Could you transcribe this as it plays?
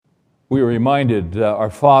We are reminded, our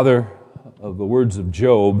Father, of the words of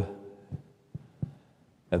Job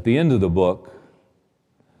at the end of the book,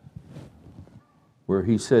 where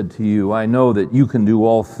he said to you, I know that you can do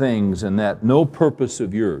all things and that no purpose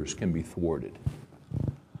of yours can be thwarted.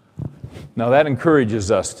 Now that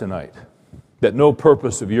encourages us tonight, that no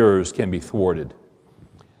purpose of yours can be thwarted.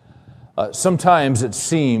 Sometimes it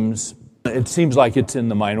seems like it's in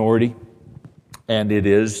the minority, and it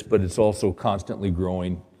is, but it's also constantly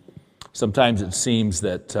growing. Sometimes it seems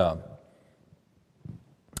that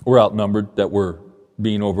we're outnumbered, that we're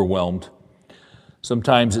being overwhelmed.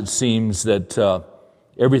 Sometimes it seems that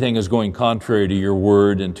everything is going contrary to your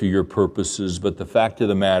word and to your purposes, but the fact of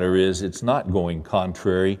the matter is it's not going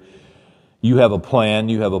contrary. You have a plan.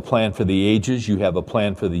 You have a plan for the ages. You have a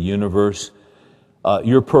plan for the universe.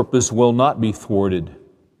 Your purpose will not be thwarted.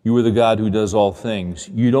 You are the God who does all things.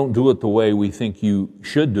 You don't do it the way we think you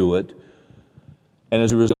should do it. And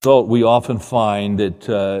as a result, we often find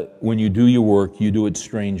that when you do your work, you do it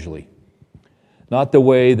strangely. Not the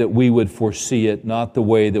way that we would foresee it, not the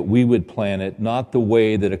way that we would plan it, not the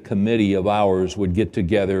way that a committee of ours would get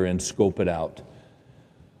together and scope it out.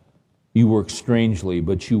 You work strangely,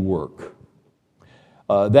 but you work.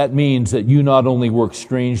 That means that you not only work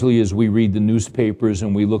strangely as we read the newspapers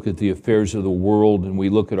and we look at the affairs of the world and we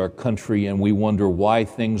look at our country and we wonder why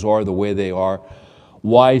things are the way they are,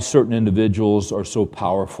 why certain individuals are so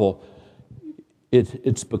powerful.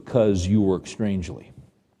 It's because you work strangely.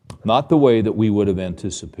 Not the way that we would have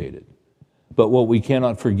anticipated. But what we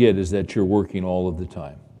cannot forget is that you're working all of the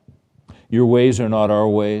time. Your ways are not our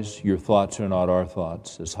ways. Your thoughts are not our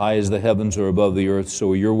thoughts. As high as the heavens are above the earth,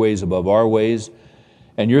 so are your ways above our ways,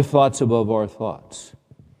 and your thoughts above our thoughts.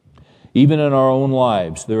 Even in our own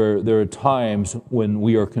lives, there are times when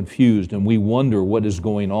we are confused and we wonder what is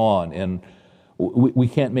going on, and we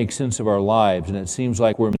can't make sense of our lives, and it seems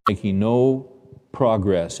like we're making no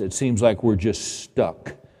progress. It seems like we're just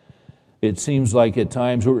stuck. It seems like at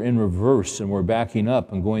times we're in reverse and we're backing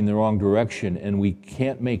up and going the wrong direction, and we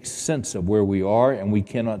can't make sense of where we are, and we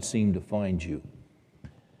cannot seem to find you.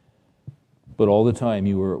 But all the time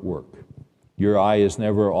you are at work. Your eye is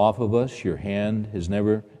never off of us. Your hand has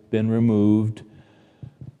never been removed.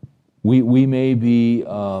 We may be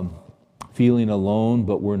feeling alone,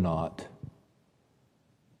 but we're not.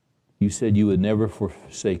 You said you would never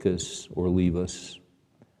forsake us or leave us.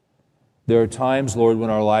 There are times, Lord, when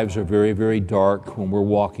our lives are very, very dark, when we're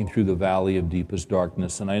walking through the valley of deepest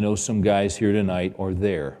darkness, and I know some guys here tonight are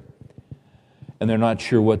there, and they're not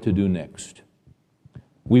sure what to do next.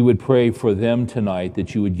 We would pray for them tonight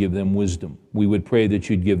that you would give them wisdom. We would pray that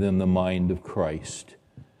you'd give them the mind of Christ.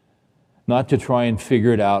 Not to try and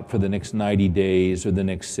figure it out for the next 90 days or the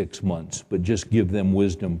next 6 months, but just give them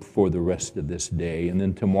wisdom for the rest of this day. And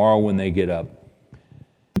then tomorrow when they get up,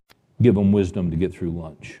 give them wisdom to get through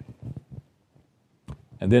lunch.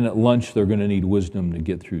 And then at lunch, they're going to need wisdom to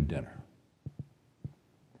get through dinner.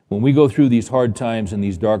 When we go through these hard times and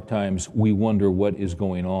these dark times, we wonder what is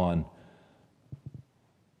going on.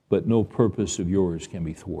 But no purpose of yours can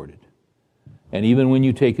be thwarted. And even when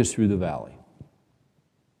you take us through the valley,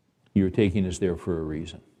 you're taking us there for a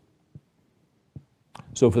reason.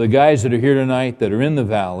 So for the guys that are here tonight, that are in the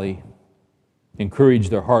valley, encourage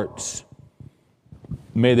their hearts.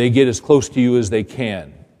 May they get as close to you as they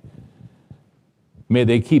can. May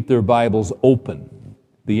they keep their Bibles open.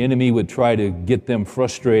 The enemy would try to get them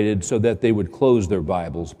frustrated so that they would close their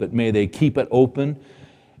Bibles, but may they keep it open,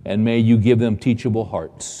 and may you give them teachable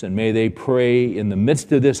hearts. And may they pray in the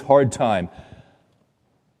midst of this hard time,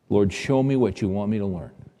 Lord, show me what you want me to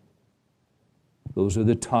learn. Those are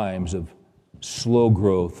the times of slow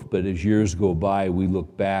growth, but as years go by, we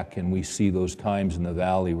look back and we see those times in the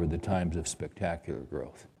valley were the times of spectacular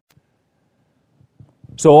growth.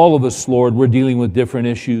 So all of us, Lord, we're dealing with different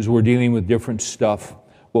issues, we're dealing with different stuff.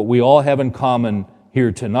 What we all have in common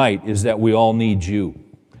here tonight is that we all need you.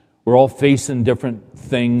 We're all facing different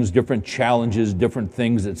things, different challenges, different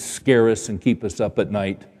things that scare us and keep us up at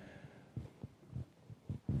night.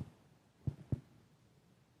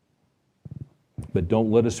 But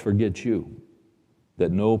don't let us forget you,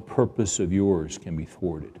 that no purpose of yours can be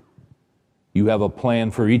thwarted. You have a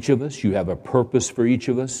plan for each of us. You have a purpose for each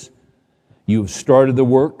of us. You've started the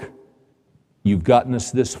work. You've gotten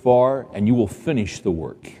us this far, and you will finish the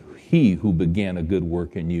work. He who began a good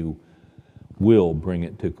work in you will bring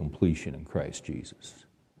it to completion in Christ Jesus.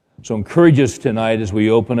 So encourage us tonight as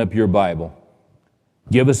we open up your Bible.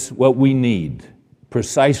 Give us what we need,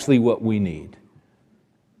 precisely what we need.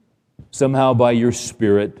 Somehow by your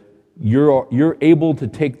Spirit, you're able to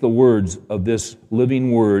take the words of this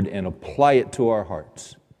living word and apply it to our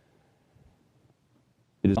hearts.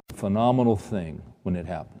 It is not phenomenal thing when it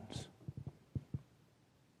happens.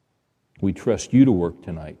 We trust you to work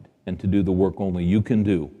tonight and to do the work only you can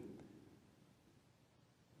do.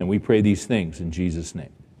 And we pray these things in Jesus'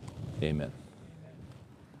 name. Amen.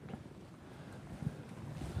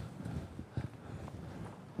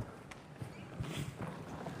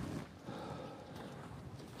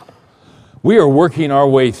 We are working our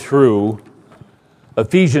way through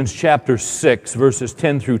Ephesians chapter 6, verses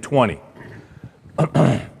 10 through 20.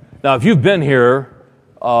 Now, if you've been here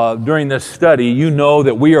during this study, you know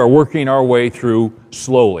that we are working our way through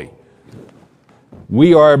slowly.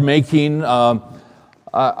 We are making, we're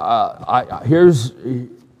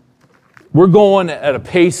going at a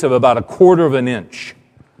pace of about 1/4 of an inch.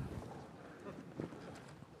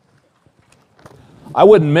 I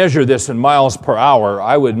wouldn't measure this in miles per hour.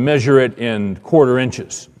 I would measure it in 1/4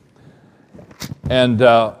 inches. And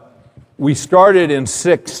we started in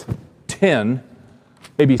 6:10,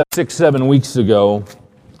 maybe 6-7 weeks ago.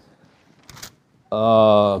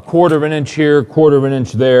 1/4 of an inch here, 1/4 of an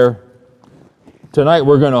inch there. Tonight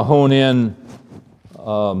we're going to hone in.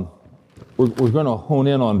 We're going to hone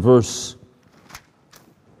in on verse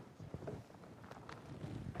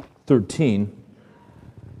 13.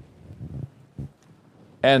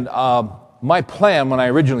 And my plan when I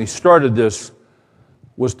originally started this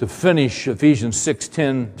was to finish Ephesians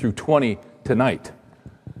 6:10 through 20 tonight.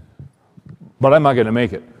 But I'm not going to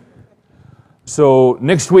make it. So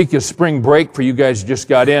next week is spring break for you guys who just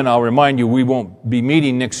got in. I'll remind you we won't be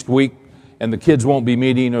meeting next week, and the kids won't be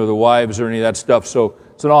meeting or the wives or any of that stuff. So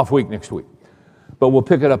it's an off week next week. But we'll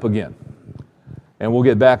pick it up again. And we'll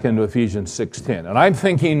get back into Ephesians 6:10. And I'm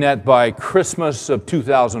thinking that by Christmas of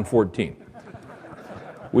 2014,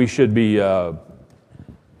 we should be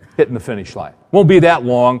hitting the finish line. Won't be that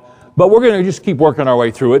long, but we're going to just keep working our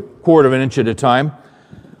way through it, 1/4 of an inch at a time.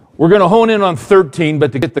 We're going to hone in on 13,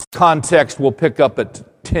 but to get the context, we'll pick up at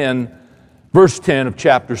 10, verse 10 of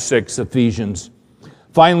chapter 6, Ephesians.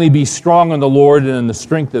 Finally, be strong in the Lord and in the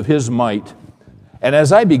strength of His might. And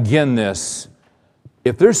as I begin this,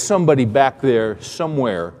 if there's somebody back there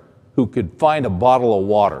somewhere who could find a bottle of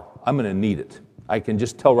water, I'm going to need it. I can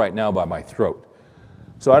just tell right now by my throat.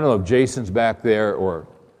 So I don't know if Jason's back there or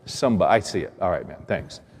somebody. I see it. All right, man.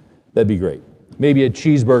 Thanks. That'd be great. Maybe a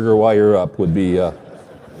cheeseburger while you're up would be a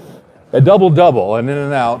double-double, and in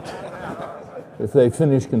and out, if they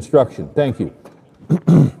finish construction. Thank you.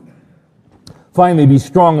 Finally, be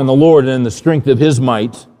strong in the Lord and in the strength of His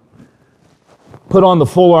might. Put on the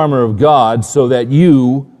full armor of God so that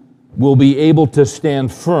you will be able to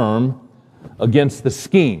stand firm against the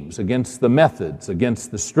schemes, against the methods,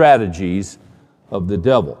 against the strategies of the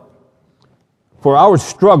devil. For our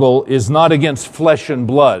struggle is not against flesh and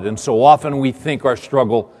blood, and so often we think our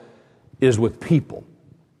struggle is with people.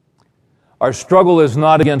 Our struggle is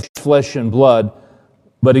not against flesh and blood,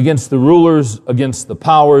 but against the rulers, against the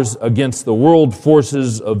powers, against the world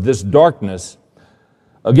forces of this darkness,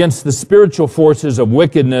 against the spiritual forces of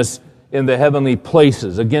wickedness in the heavenly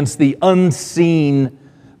places, against the unseen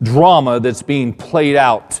drama that's being played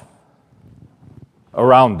out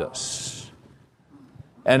around us.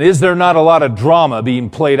 And is there not a lot of drama being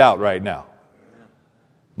played out right now?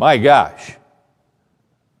 My gosh.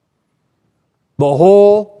 The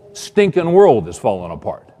whole stinking world is falling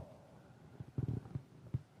apart.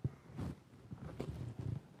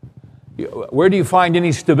 Where do you find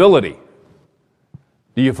any stability?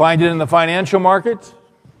 Do you find it in the financial markets?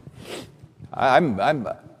 I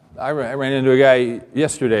ran into a guy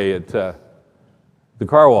yesterday at the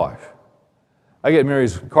car wash. I get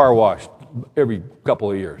Mary's car washed every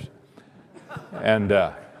couple of years. And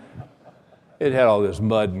it had all this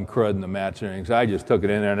mud and crud in the mats and everything, so I just took it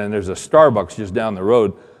in there. And then there's a Starbucks just down the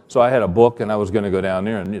road, so I had a book, and I was going to go down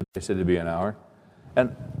there, and they said it'd be an hour.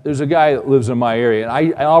 And there's a guy that lives in my area,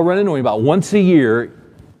 and I'll run into him about once a year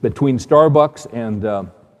between Starbucks and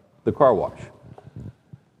the car wash.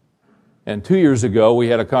 And 2 years ago, we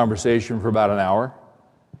had a conversation for about an hour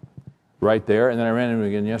right there, and then I ran into him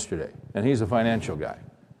again yesterday. And he's a financial guy.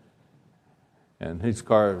 And his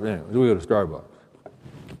car, anyway, we go to Starbucks.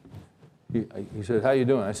 He said, how you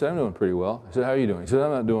doing? I said, I'm doing pretty well. I said, how are you doing? He said,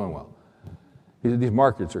 I'm not doing well. He said, these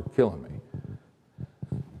markets are killing me.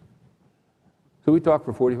 So we talked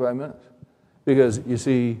for 45 minutes. Because, you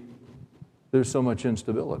see, there's so much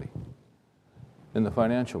instability in the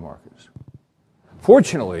financial markets.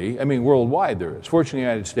 Fortunately, I mean, worldwide there is. Fortunately, in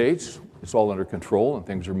the United States, it's all under control, and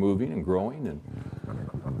things are moving and growing, and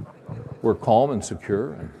we're calm and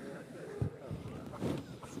secure.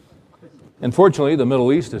 And fortunately, the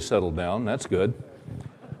Middle East has settled down. That's good.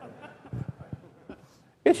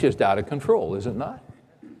 It's just out of control, is it not?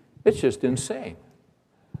 It's just insane.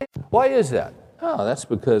 Why is that? Oh, that's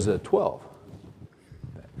because of 12.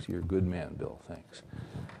 Thanks. You're a good man, Bill. Thanks.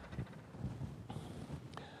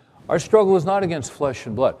 Our struggle is not against flesh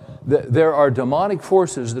and blood. There are demonic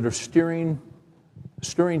forces that are stirring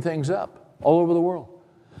things up all over the world.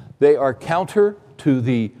 They are counter to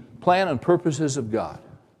the plan and purposes of God.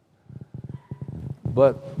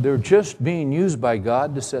 But they're just being used by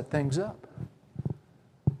God to set things up.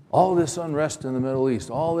 All this unrest in the Middle East,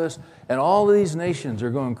 all this, and all of these nations are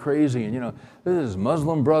going crazy. And, this is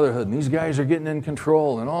Muslim Brotherhood, and these guys are getting in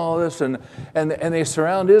control, and all this, and they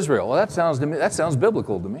surround Israel. Well, that sounds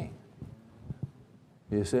biblical to me.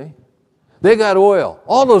 You see? They got oil.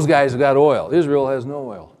 All those guys have got oil. Israel has no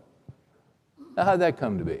oil. Now, how'd that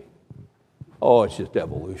come to be? Oh, it's just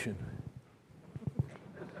evolution.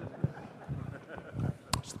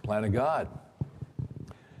 It's the plan of God.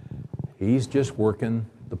 He's just working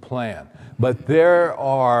the plan. But there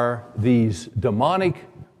are these demonic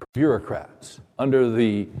bureaucrats under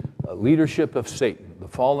the leadership of Satan, the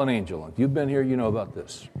fallen angel. If you've been here, you know about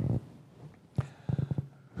this.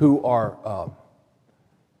 Who are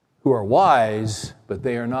wise, but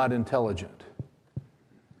they are not intelligent.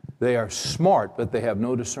 They are smart, but they have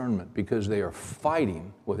no discernment because they are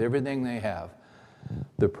fighting with everything they have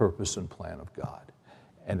the purpose and plan of God.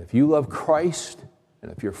 And if you love Christ,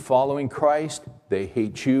 and if you're following Christ, they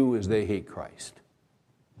hate you as they hate Christ.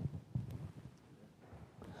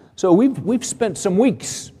 So we've spent some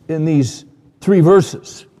weeks in these 3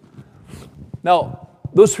 verses. Now,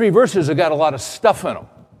 those 3 verses have got a lot of stuff in them.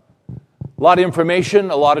 A lot of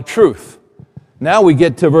information, a lot of truth. Now we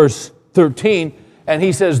get to verse 13, and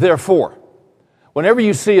he says, therefore. Whenever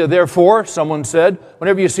you see a therefore, someone said,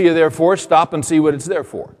 whenever you see a therefore, stop and see what it's there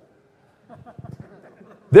for.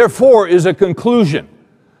 Therefore is a conclusion.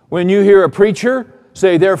 When you hear a preacher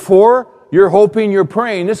say, therefore, you're hoping, you're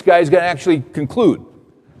praying, this guy's going to actually conclude.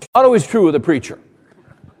 Not always true with a preacher.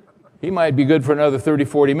 He might be good for another 30,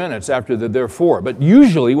 40 minutes after the therefore. But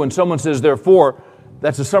usually when someone says therefore,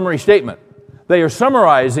 that's a summary statement. They are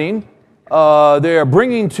summarizing, they are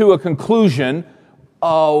bringing to a conclusion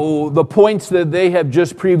the points that they have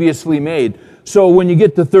just previously made. So when you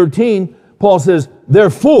get to 13, Paul says,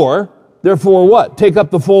 therefore what? Take up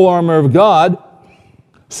the full armor of God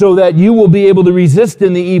so that you will be able to resist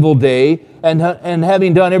in the evil day and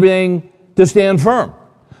having done everything to stand firm.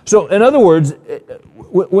 So in other words,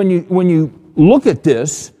 when you look at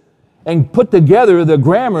this and put together the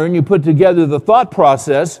grammar and you put together the thought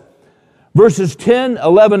process, verses 10,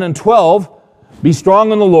 11, and 12, be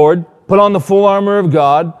strong in the Lord, put on the full armor of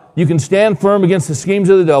God, you can stand firm against the schemes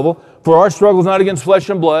of the devil, for our struggle is not against flesh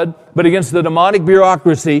and blood, but against the demonic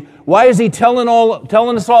bureaucracy. Why is he telling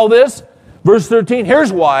us all this? Verse 13,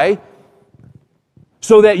 here's why.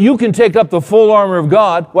 So that you can take up the full armor of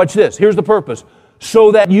God. Watch this. Here's the purpose.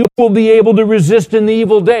 So that you will be able to resist in the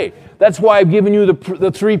evil day. That's why I've given you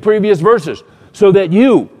the 3 previous verses. So that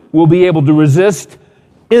you will be able to resist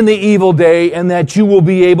in the evil day and that you will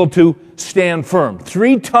be able to stand firm.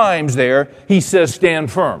 3 times there, he says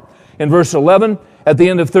stand firm. In verse 11, at the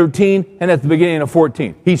end of 13, and at the beginning of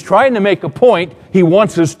 14. He's trying to make a point. He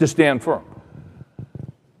wants us to stand firm.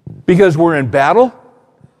 Because we're in battle,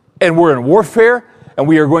 and we're in warfare, and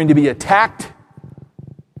we are going to be attacked,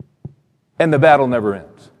 and the battle never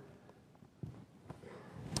ends.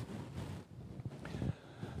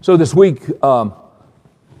 So this week, I'm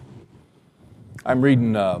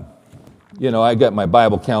reading, I got my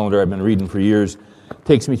Bible calendar I've been reading for years. It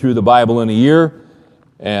takes me through the Bible in a year,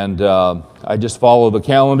 and I just follow the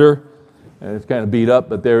calendar, and it's kind of beat up,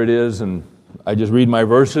 but there it is, and I just read my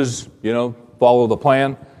verses, follow the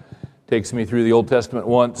plan. Takes me through the Old Testament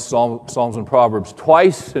once, Psalms and Proverbs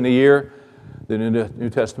twice in a year, the New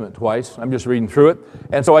Testament twice. I'm just reading through it.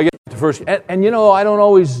 And so I get to first, and I don't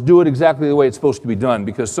always do it exactly the way it's supposed to be done,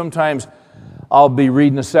 because sometimes I'll be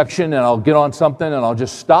reading a section and I'll get on something and I'll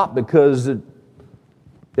just stop because it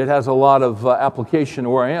has a lot of application to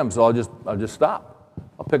where I am, so I'll just stop.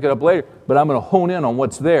 I'll pick it up later, but I'm going to hone in on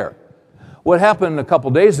what's there. What happened a couple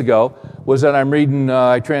days ago was that I'm reading,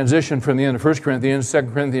 I transitioned from the end of 1 Corinthians, 2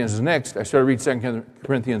 Corinthians is next. I started reading 2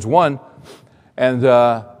 Corinthians 1, and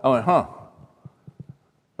I went, I'm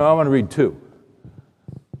going to read 2.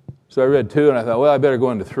 So I read 2, and I thought, well, I better go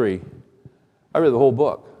into 3. I read the whole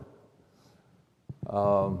book.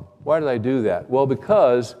 Why did I do that? Well,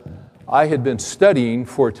 because I had been studying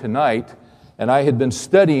for tonight, and I had been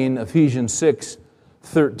studying Ephesians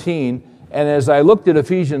 6:13, and as I looked at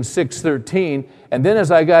Ephesians 6:13, and then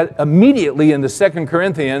as I got immediately into 2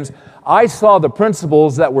 Corinthians, I saw the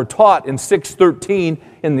principles that were taught in 6:13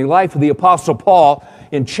 in the life of the Apostle Paul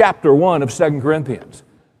in chapter 1 of 2 Corinthians.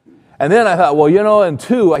 And then I thought, well, and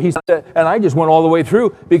 2, he said, and I just went all the way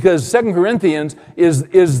through, because 2 Corinthians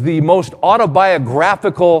is the most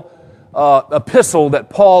autobiographical epistle that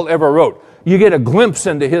Paul ever wrote. You get a glimpse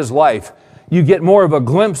into his life. You get more of a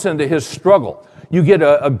glimpse into his struggle. You get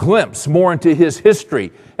a glimpse more into his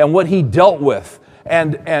history and what he dealt with,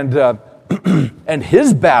 and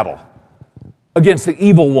his battle against the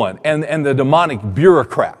evil one and the demonic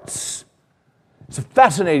bureaucrats. It's a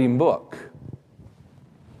fascinating book.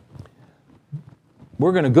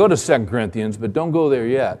 We're going to go to 2 Corinthians, but don't go there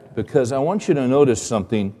yet, because I want you to notice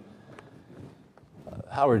something.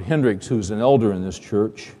 Howard Hendricks, who's an elder in this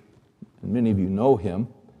church, and many of you know him,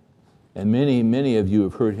 and many of you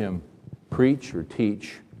have heard him preach or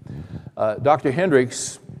teach. Dr.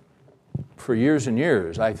 Hendricks, for years and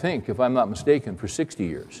years, I think, if I'm not mistaken, for 60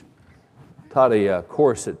 years, taught a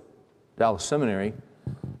course at Dallas Seminary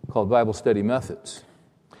called Bible Study Methods.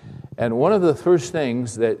 And one of the first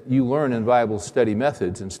things that you learn in Bible study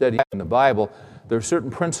methods and studying the Bible, there are certain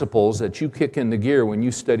principles that you kick into gear when you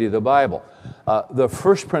study the Bible. The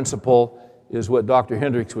first principle is what Dr.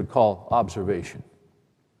 Hendricks would call observation.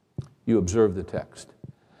 You observe the text.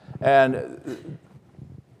 And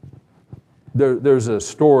there's a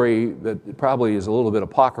story that probably is a little bit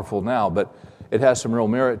apocryphal now, but it has some real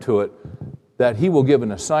merit to it, that he will give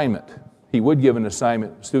an assignment. He would give an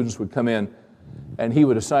assignment. Students would come in, and he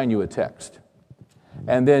would assign you a text.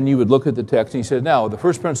 And then you would look at the text, and he said, now, the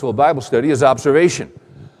first principle of Bible study is observation.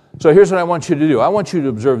 So here's what I want you to do. I want you to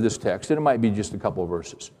observe this text, and it might be just a couple of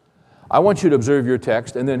verses. I want you to observe your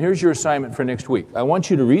text, and then here's your assignment for next week. I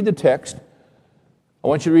want you to read the text. I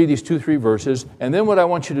want you to read these 2-3 verses, and then what I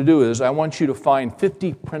want you to do is I want you to find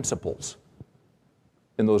 50 principles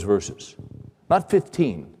in those verses. Not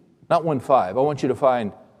 15, not 1-5. I want you to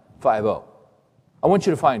find 5-0. I want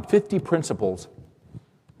you to find 50 principles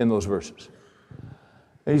in those verses.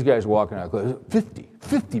 And these guys walking out, 50.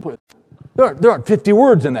 There aren't 50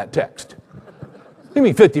 words in that text. What do you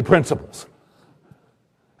mean 50 principles?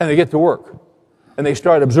 And they get to work, and they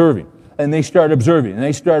start observing, and they start observing, and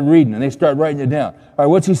they start reading, and they start writing it down. All right,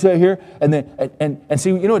 what's he say here? And then and see,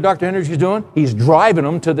 you know what Dr. Hendricks is doing? He's driving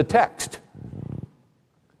them to the text.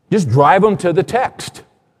 Just drive them to the text.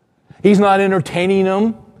 He's not entertaining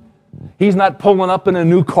them. He's not pulling up in a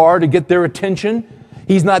new car to get their attention.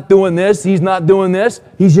 He's not doing this. He's not doing this.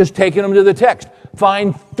 He's just taking them to the text.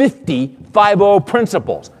 Find 50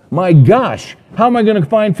 principles. My gosh, how am I going to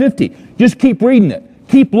find 50? Just keep reading it.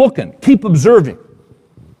 Keep looking. Keep observing.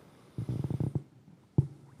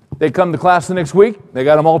 They come to class the next week. They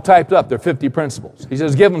got them all typed up. They're 50 principles. He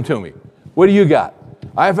says, give them to me. What do you got?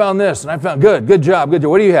 I found this, and I found, good job. What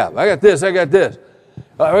do you have? I got this.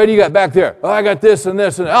 What do you got back there? Oh, I got this and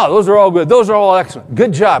this. Oh, those are all good. Those are all excellent.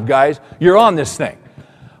 Good job, guys. You're on this thing.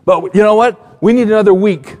 But you know what? We need another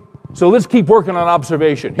week. So let's keep working on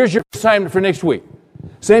observation. Here's your assignment for next week.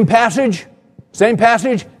 Same passage.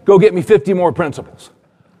 Go get me 50 more principles.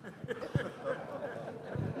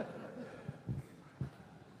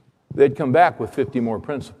 They'd come back with 50 more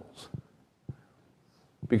principles.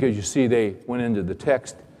 Because you see, they went into the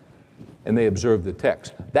text and they observed the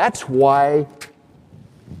text. That's why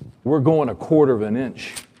we're going 1/4 of an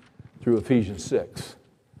inch through Ephesians 6.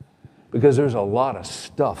 Because there's a lot of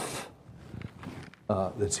stuff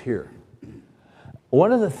that's here.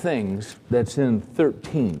 One of the things that's in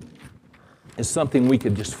 13 is something we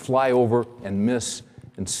could just fly over and miss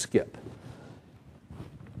and skip.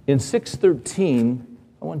 In 6:13,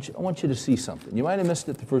 I want you to see something. You might have missed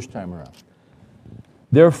it the first time around.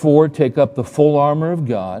 Therefore, take up the full armor of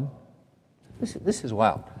God. This is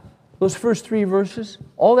wow. Those first 3 verses,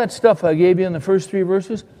 all that stuff I gave you in the first 3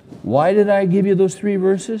 verses, why did I give you those 3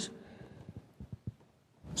 verses?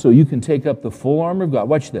 So you can take up the full armor of God.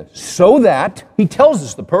 Watch this. So that, he tells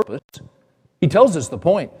us the purpose. He tells us the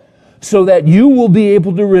point. So that you will be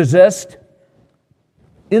able to resist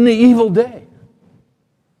in the evil day.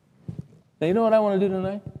 Now, you know what I want to do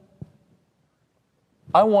tonight?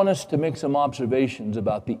 I want us to make some observations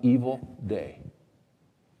about the evil day.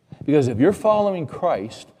 Because if you're following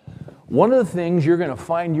Christ, one of the things you're going to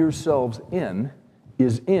find yourselves in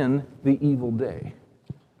is in the evil day.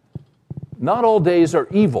 Not all days are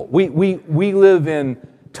evil. We live in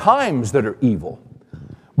times that are evil.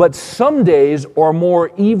 But some days are more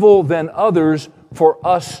evil than others for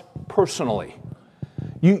us personally.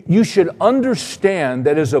 You should understand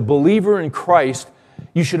that as a believer in Christ,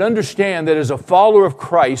 you should understand that as a follower of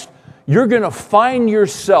Christ, you're going to find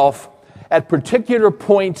yourself at particular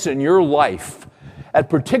points in your life, at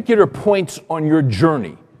particular points on your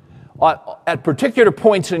journey, at particular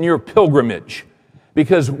points in your pilgrimage.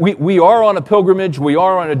 Because we are on a pilgrimage, we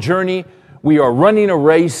are on a journey, We are running a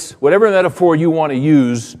race, whatever metaphor you want to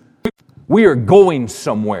use. We are going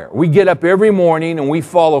somewhere. We get up every morning and we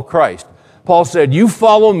follow Christ. Paul said, you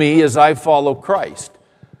follow me as I follow Christ.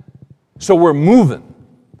 So we're moving.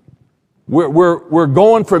 We're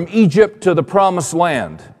going from Egypt to the promised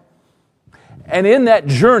land. And in that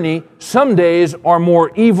journey, some days are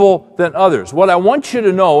more evil than others. What I want you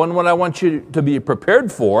to know and what I want you to be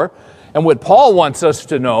prepared for, and what Paul wants us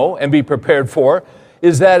to know and be prepared for,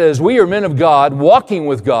 is that as we are men of God, walking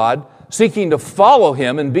with God, seeking to follow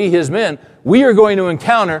Him and be His men, we are going to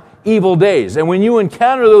encounter evil days. And when you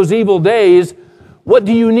encounter those evil days, what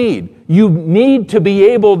do you need? You need to be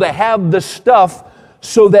able to have the stuff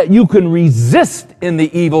so that you can resist in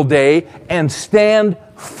the evil day and stand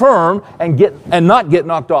firm and not get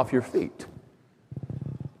knocked off your feet.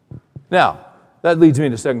 Now, that leads me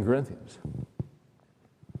to 2 Corinthians.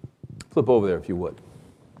 Flip over there if you would.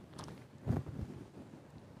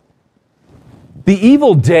 The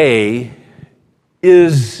evil day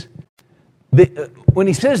is, when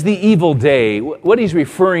he says the evil day, what he's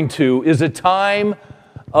referring to is a time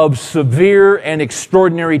of severe and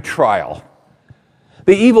extraordinary trial.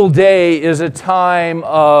 The evil day is a time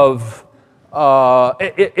of,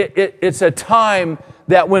 it's a time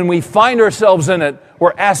that when we find ourselves in it,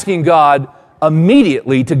 we're asking God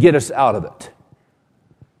immediately to get us out of it.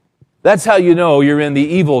 That's how you know you're in the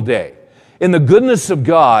evil day. In the goodness of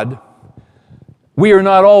God, we are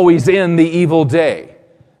not always in the evil day.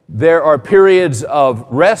 There are periods of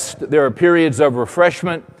rest. There are periods of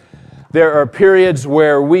refreshment. There are periods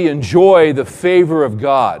where we enjoy the favor of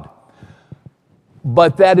God.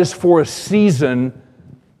 But that is for a season.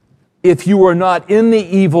 If you are not in the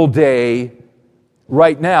evil day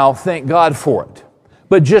right now, thank God for it.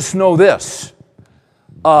 But just know this,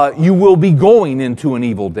 you will be going into an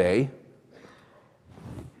evil day.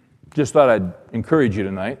 Just thought I'd encourage you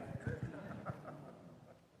tonight.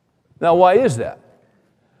 Now, why is that?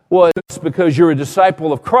 Well, it's because you're a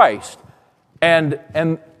disciple of Christ. And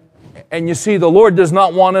you see, the Lord does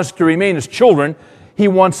not want us to remain as children. He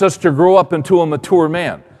wants us to grow up into a mature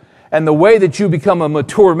man. And the way that you become a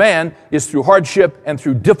mature man is through hardship and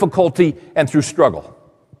through difficulty and through struggle.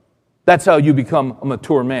 That's how you become a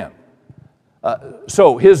mature man.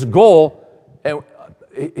 So his goal,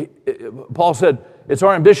 Paul said, it's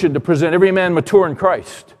our ambition to present every man mature in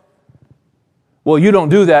Christ. Well, you don't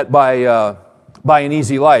do that by an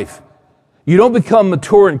easy life. You don't become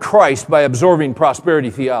mature in Christ by absorbing prosperity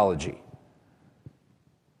theology.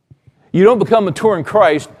 You don't become mature in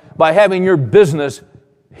Christ by having your business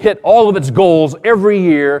hit all of its goals every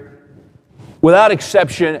year without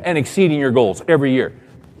exception and exceeding your goals every year.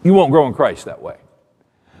 You won't grow in Christ that way.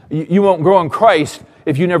 You won't grow in Christ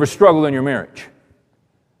if you never struggle in your marriage.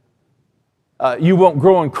 You won't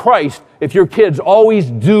grow in Christ if your kids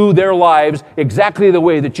always do their lives exactly the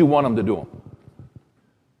way that you want them to do them.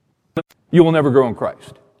 You will never grow in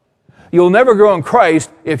Christ. You'll never grow in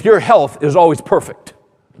Christ if your health is always perfect.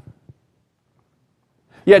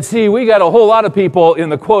 Yet, see, we got a whole lot of people in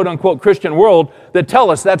the quote-unquote Christian world that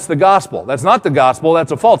tell us that's the gospel. That's not the gospel,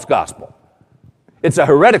 that's a false gospel. It's a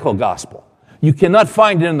heretical gospel. You cannot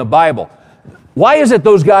find it in the Bible. Why is it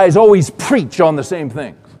those guys always preach on the same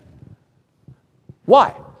things?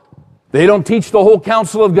 Why? They don't teach the whole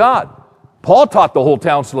counsel of God. Paul taught the whole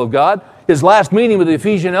counsel of God. His last meeting with the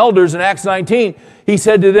Ephesian elders in Acts 19, he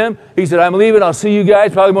said to them, he said, I'm leaving, I'll see you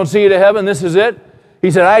guys, probably won't see you to heaven, this is it. He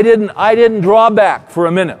said, I didn't draw back for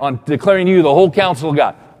a minute on declaring to you the whole counsel of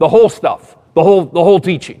God, the whole stuff, the whole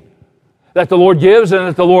teaching that the Lord gives and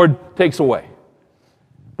that the Lord takes away.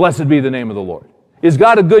 Blessed be the name of the Lord. Is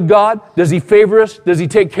God a good God? Does He favor us? Does He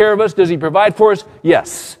take care of us? Does He provide for us?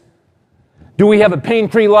 Yes. Do we have a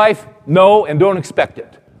pain-free life? No, and don't expect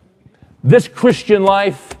it. This Christian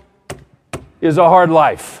life is a hard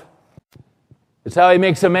life. It's how He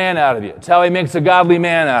makes a man out of you. It's how He makes a godly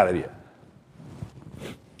man out of you.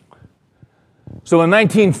 So in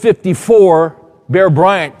 1954, Bear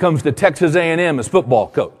Bryant comes to Texas A&M as football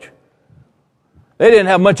coach. They didn't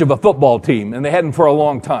have much of a football team, and they hadn't for a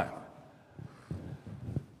long time.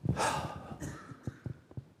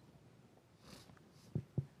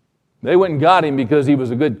 They went and got him because he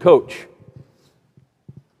was a good coach.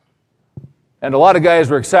 And a lot of guys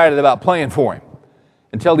were excited about playing for him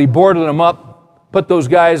until he boarded them up, put those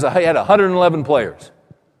guys, he had 111 players.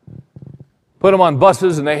 Put them on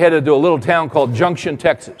buses, and they headed to a little town called Junction,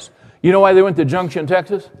 Texas. You know why they went to Junction,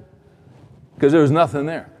 Texas? Because there was nothing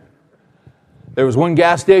there. There was one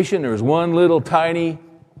gas station. There was one little tiny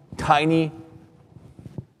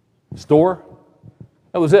store.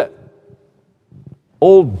 That was it.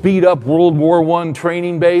 Old beat-up World War I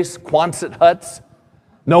training base, Quonset huts.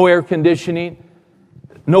 no air conditioning,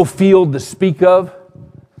 no field to speak of.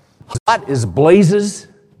 Hot as blazes.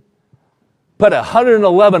 Put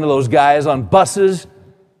 111 of those guys on buses,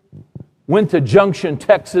 went to Junction,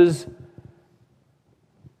 Texas,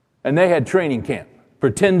 and they had training camp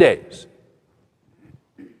for 10 days.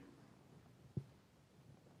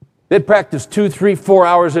 They'd practice 2, 3, 4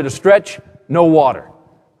 hours at a stretch, no water.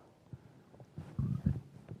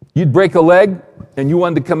 You'd break a leg, and you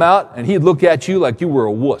wanted to come out, and he'd look at you like you were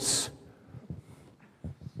a wuss.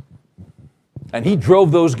 And he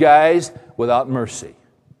drove those guys without mercy.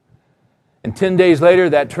 And 10 days later,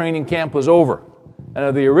 that training camp was over. And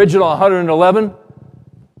of the original 111,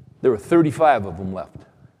 there were 35 of them left.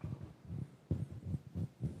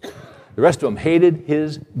 The rest of them hated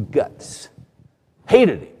his guts.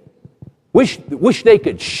 Hated him. Wish they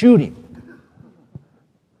could shoot him.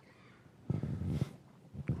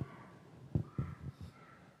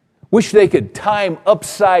 Wish they could tie him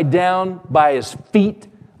upside down by his feet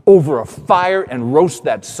over a fire and roast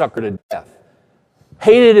that sucker to death.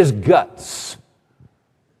 Hated his guts.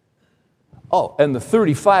 Oh, and the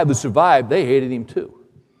 35 who survived, they hated him too.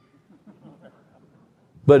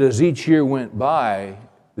 But as each year went by,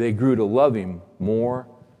 they grew to love him more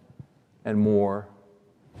and more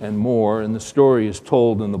and more. And the story is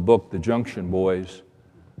told in the book, The Junction Boys.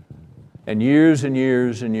 And years and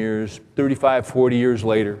years and years, 35, 40 years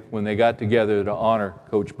later, when they got together to honor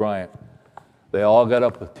Coach Bryant, they all got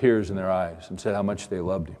up with tears in their eyes and said how much they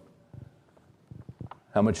loved him,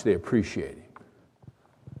 how much they appreciated him,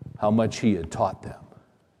 how much he had taught them.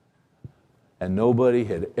 And nobody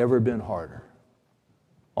had ever been harder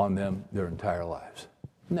on them their entire lives.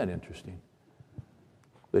 Isn't that interesting?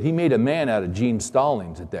 But he made a man out of Gene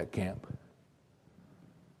Stallings at that camp.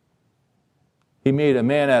 He made a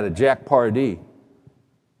man out of Jack Pardee.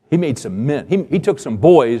 He made some men. He took some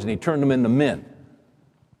boys and he turned them into men.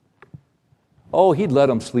 Oh, he'd let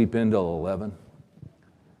them sleep in till 11.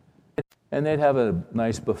 And they'd have a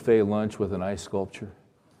nice buffet lunch with an ice sculpture.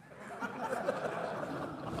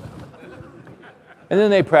 And then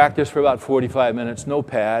they practiced for about 45 minutes, no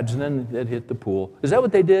pads, and then they'd hit the pool. Is that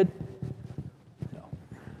what they did? No.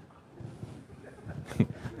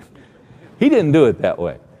 He didn't do it that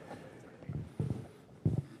way.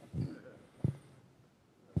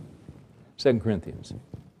 2 Corinthians.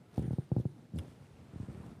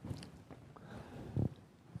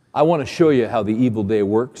 I want to show you how the evil day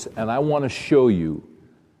works, and I want to show you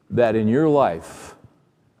that in your life,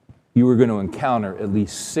 you are going to encounter at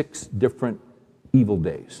least 6 different evil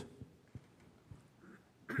days.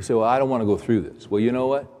 You say, well, I don't want to go through this. Well, you know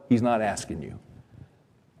what? He's not asking you.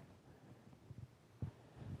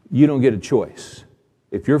 You don't get a choice.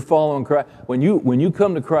 If you're following Christ, when you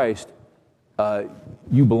come to Christ,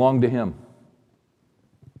 you belong to Him.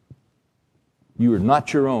 You are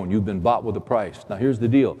not your own. You've been bought with a price. Now here's the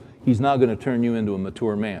deal. He's now going to turn you into a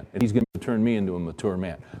mature man. And He's going to turn me into a mature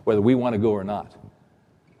man, whether we want to go or not.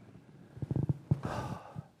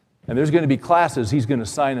 And there's going to be classes He's going to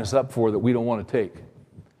sign us up for that we don't want to take.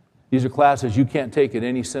 These are classes you can't take at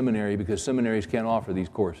any seminary because seminaries can't offer these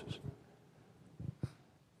courses.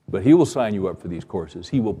 But He will sign you up for these courses.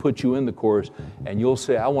 He will put you in the course and you'll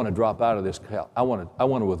say, I want to drop out of this. I want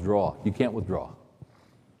to withdraw. You can't withdraw.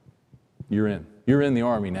 You're in. You're in the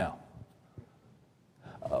army now.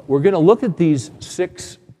 We're going to look at these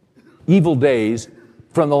 6 evil days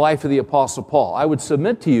from the life of the Apostle Paul. I would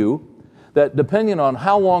submit to you that depending on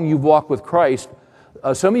how long you've walked with Christ,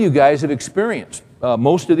 some of you guys have experienced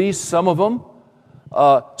most of these, some of them.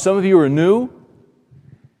 Some of you are new,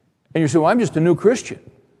 and you say, well, I'm just a new Christian.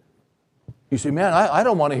 You say, man, I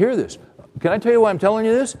don't want to hear this. Can I tell you why I'm telling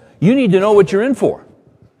you this? You need to know what you're in for.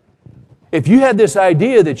 If you had this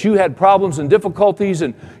idea that you had problems and difficulties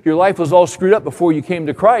and your life was all screwed up before you came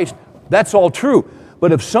to Christ, that's all true.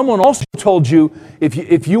 But if someone also told you,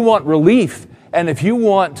 if you want relief and if you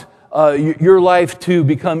want your life to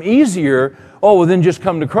become easier, oh, well, then just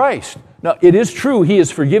come to Christ. Now, it is true, He has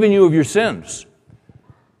forgiven you of your sins.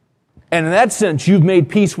 And in that sense, you've made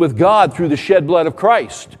peace with God through the shed blood of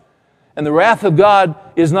Christ. And the wrath of God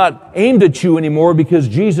is not aimed at you anymore because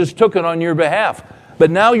Jesus took it on your behalf. But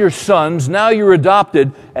now you're sons, now you're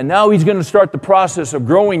adopted, and now He's going to start the process of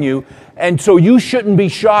growing you. And so you shouldn't be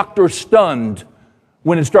shocked or stunned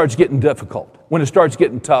when it starts getting difficult, when it starts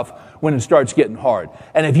getting tough, when it starts getting hard.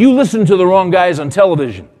 And if you listen to the wrong guys on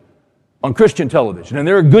television, on Christian television, and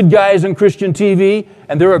there are good guys on Christian TV,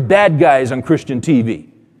 and there are bad guys on Christian TV.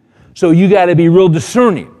 So you got to be real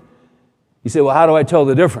discerning. You say, well, how do I tell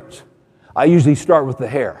the difference? I usually start with the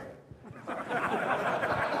hair.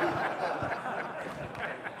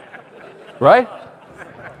 Right?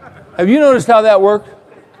 Have you noticed how that worked?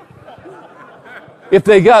 If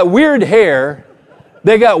they got weird hair,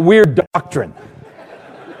 they got weird doctrine.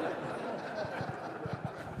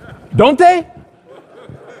 Don't they?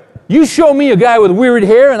 You show me a guy with weird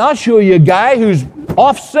hair, and I'll show you a guy who's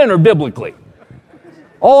off-center biblically.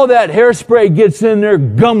 All that hairspray gets in there,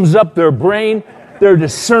 gums up their brain, their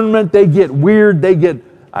discernment, they get weird, they get,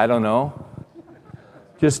 I don't know,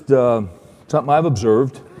 just something I've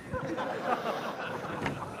observed.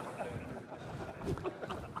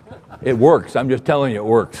 It works. I'm just telling you, it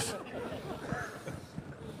works.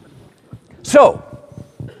 So,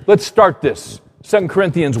 let's start this. 2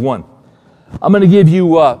 Corinthians 1. I'm going to give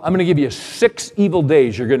you 6 evil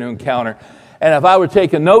days you're going to encounter. And if I were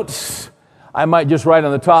taking notes, I might just write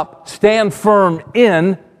on the top, stand firm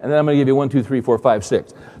in, and then I'm going to give you 1, 2, 3, 4, 5,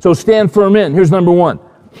 6. So stand firm in. Here's number 1.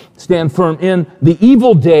 Stand firm in the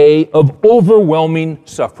evil day of overwhelming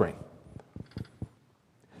suffering.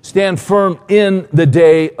 Stand firm in the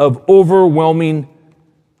day of overwhelming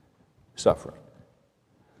suffering.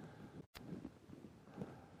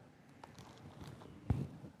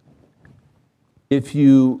 If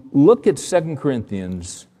you look at 2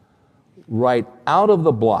 Corinthians right out of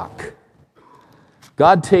the block,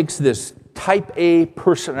 God takes this type A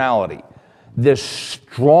personality, this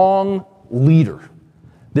strong leader,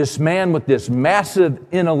 this man with this massive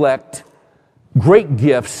intellect, great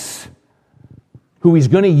gifts, who he's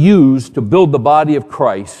going to use to build the body of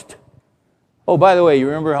Christ. Oh, by the way, you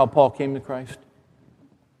remember how Paul came to Christ?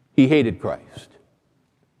 He hated Christ.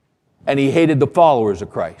 And he hated the followers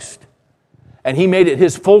of Christ. And he made it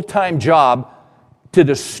his full-time job to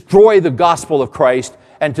destroy the gospel of Christ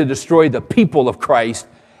and to destroy the people of Christ.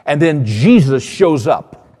 And then Jesus shows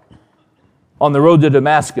up on the road to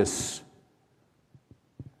Damascus.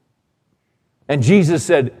 And Jesus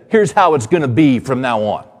said, here's how it's going to be from now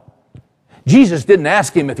on. Jesus didn't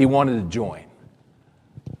ask him if he wanted to join.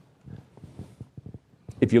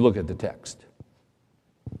 If you look at the text.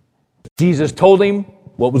 Jesus told him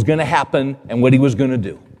what was going to happen and what he was going to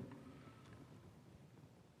do.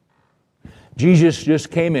 Jesus just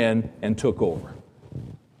came in and took over.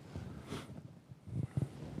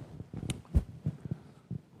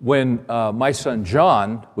 When my son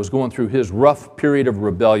John was going through his rough period of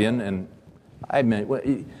rebellion, and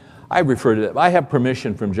I refer to it, I have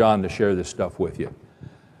permission from John to share this stuff with you.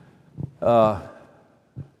 And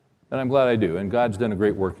I'm glad I do. And God's done a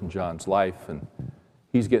great work in John's life, and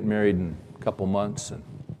he's getting married in a couple months. And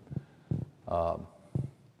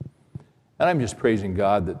I'm just praising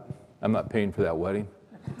God that I'm not paying for that wedding.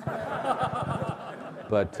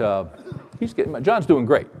 But John's doing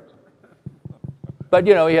great. But,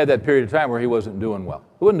 he had that period of time where he wasn't doing well.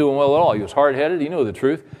 He wasn't doing well at all. He was hard-headed. He knew the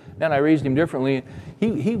truth. Man, I raised him differently.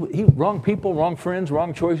 He wrong people, wrong friends,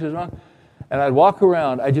 wrong choices, wrong. And I'd walk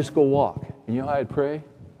around. I'd just go walk. And you know how I'd pray?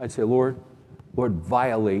 I'd say, Lord,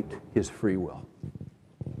 violate his free will.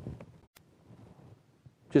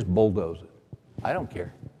 Just bulldoze it. I don't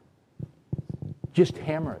care. Just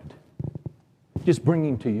hammer it. Just bring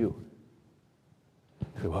him to you.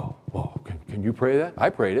 I say, well, can you pray that? I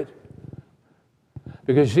prayed it.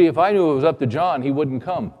 Because, see, if I knew it was up to John, he wouldn't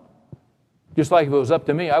come. Just like if it was up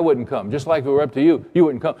to me, I wouldn't come. Just like if it were up to you, you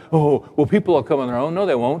wouldn't come. Oh, well, people will come on their own. No,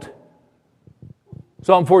 they won't.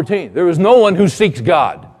 Psalm 14, there is no one who seeks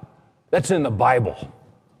God. That's in the Bible.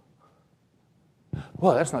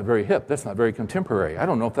 Well, that's not very hip. That's not very contemporary. I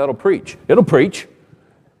don't know if that'll preach. It'll preach.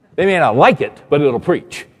 They may not like it, but it'll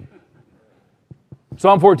preach.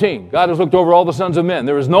 Psalm 14, God has looked over all the sons of men.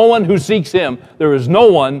 There is no one who seeks him. There is no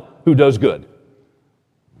one who does good.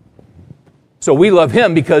 So we love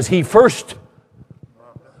him because he first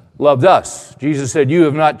loved us. Jesus said, you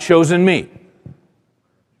have not chosen me.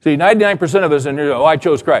 See, 99% of us in here, I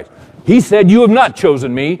chose Christ. He said, you have not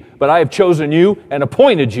chosen me, but I have chosen you and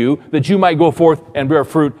appointed you that you might go forth and bear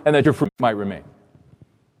fruit and that your fruit might remain.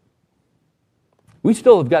 We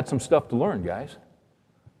still have got some stuff to learn, guys.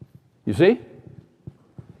 You see?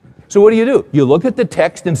 So what do? You look at the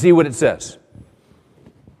text and see what it says.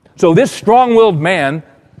 So this strong-willed man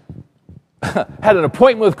had an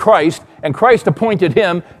appointment with Christ, and Christ appointed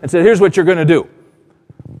him and said, here's what you're going to do.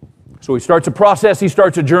 So he starts a process, he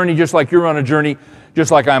starts a journey, just like you're on a journey, just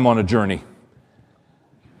like I'm on a journey.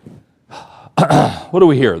 What do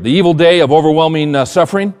we hear? The evil day of overwhelming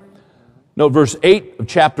suffering. Note verse 8 of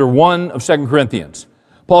chapter 1 of 2 Corinthians.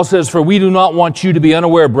 Paul says, for we do not want you to be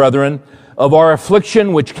unaware, brethren, of our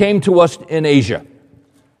affliction which came to us in Asia.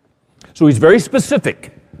 So he's very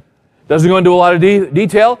specific. Doesn't go into a lot of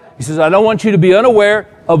detail. He says, I don't want you to be unaware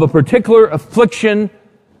of a particular affliction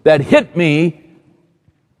that hit me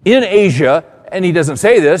in Asia. And he doesn't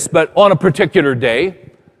say this, but on a particular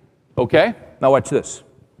day. Okay? Now watch this.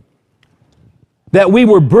 that we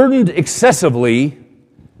were burdened excessively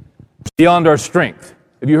beyond our strength.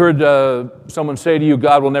 Have you heard someone say to you,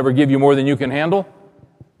 God will never give you more than you can handle?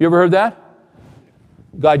 You ever heard that?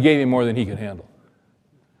 God gave him more than he could handle.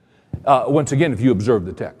 Once again, if you observe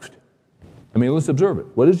the text. I mean, let's observe it.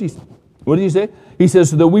 What did he say? He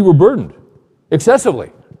says that we were burdened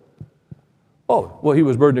excessively. Oh, well, he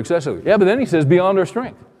was burdened excessively. Yeah, but then he says beyond our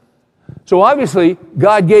strength. So obviously,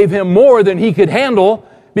 God gave him more than he could handle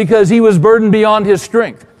because he was burdened beyond his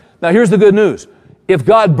strength. Now, here's the good news. If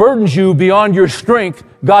God burdens you beyond your strength,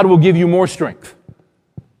 God will give you more strength.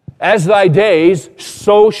 As thy days,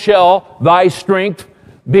 so shall thy strength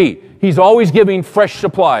be. He's always giving fresh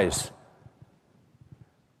supplies.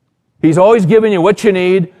 He's always giving you what you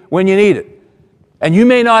need when you need it. And you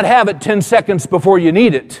may not have it 10 seconds before you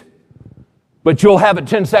need it, but you'll have it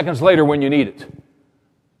 10 seconds later when you need it.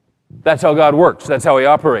 That's how God works. That's how he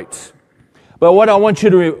operates. But what I want you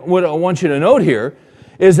to note here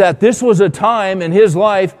is that this was a time in his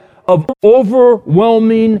life of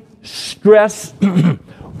overwhelming stress,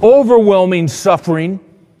 overwhelming suffering.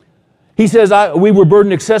 He says, we were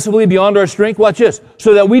burdened excessively beyond our strength. Watch this.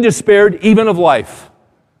 So that we despaired even of life.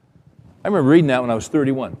 I remember reading that when I was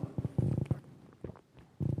 31.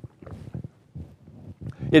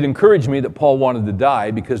 It encouraged me that Paul wanted to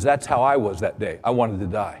die because that's how I was that day. I wanted to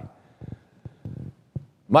die.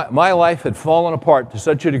 My life had fallen apart to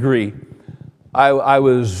such a degree. I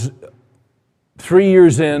was 3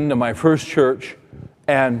 years into my first church,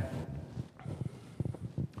 and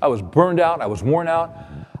I was burned out. I was worn out.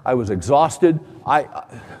 I was exhausted.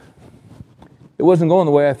 It wasn't going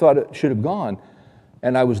the way I thought it should have gone.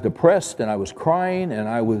 And I was depressed, and I was crying, and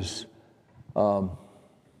I was... and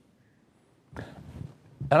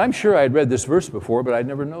I'm sure I had read this verse before, but I'd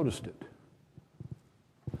never noticed it.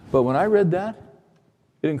 But when I read that,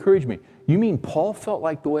 it encouraged me. You mean Paul felt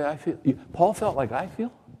like the way I feel? Paul felt like I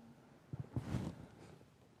feel?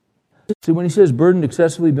 See, when he says burdened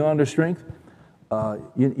excessively beyond our strength,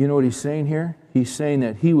 you know what he's saying here? He's saying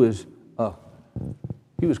that he was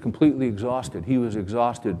completely exhausted. He was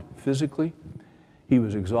exhausted physically. He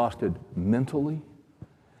was exhausted mentally.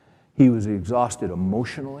 He was exhausted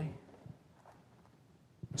emotionally.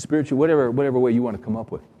 Spiritually, whatever way you want to come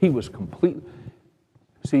up with. He was completely...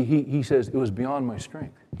 See, he says, it was beyond my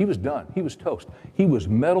strength. He was done. He was toast. He was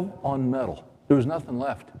metal on metal. There was nothing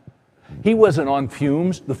left. He wasn't on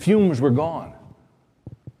fumes. The fumes were gone.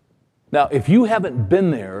 Now, if you haven't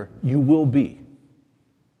been there, you will be.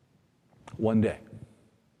 One day.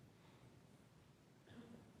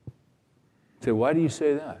 Say, why do you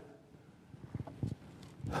say that?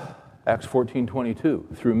 Acts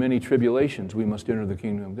 14:22, through many tribulations we must enter the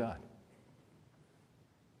kingdom of God.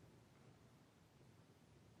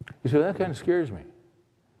 You say, that kind of scares me.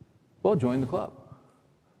 Well, join the club.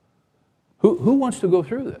 Who wants to go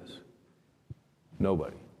through this?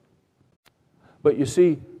 Nobody. But you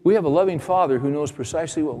see, we have a loving Father who knows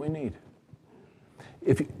precisely what we need.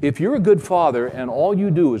 If you're a good father and all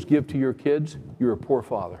you do is give to your kids, you're a poor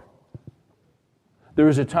father. There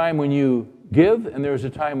is a time when you give and there is a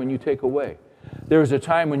time when you take away. There is a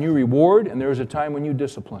time when you reward and there is a time when you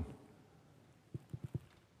discipline.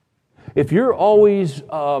 If you're always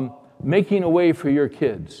making a way for your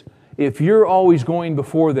kids, if you're always going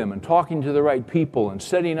before them and talking to the right people and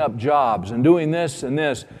setting up jobs and doing this and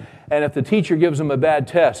this, and if the teacher gives them a bad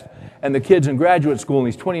test and the kid's in graduate school and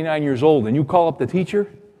he's 29 years old and you call up the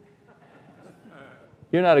teacher,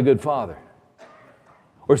 you're not a good father.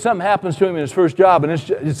 Or something happens to him in his first job and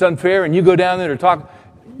it's unfair and you go down there to talk,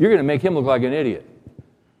 you're going to make him look like an idiot.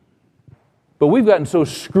 But we've gotten so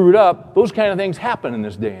screwed up, those kind of things happen in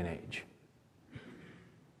this day and age.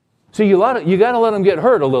 See, you got to let them get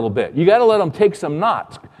hurt a little bit. You got to let them take some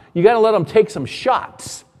knots. You got to let them take some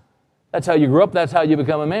shots. That's how you grow up. That's how you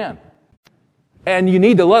become a man. And you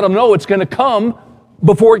need to let them know it's going to come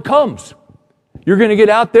before it comes. You're going to get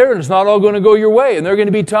out there and it's not all going to go your way. And there are going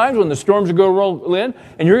to be times when the storms are going to roll in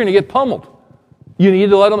and you're going to get pummeled. You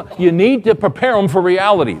need to prepare them for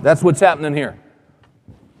reality. That's what's happening here.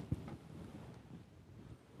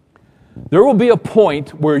 There will be a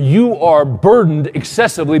point where you are burdened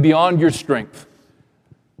excessively beyond your strength.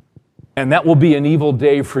 And that will be an evil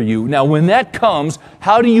day for you. Now, when that comes,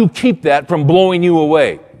 how do you keep that from blowing you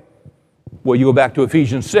away? Well, you go back to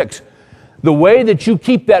Ephesians 6. The way that you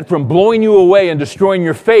keep that from blowing you away and destroying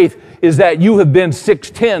your faith is that you have been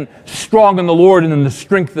 6'10", strong in the Lord and in the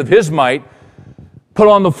strength of His might. Put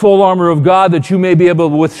on the full armor of God that you may be able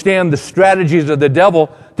to withstand the strategies of the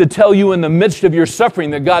devil to tell you in the midst of your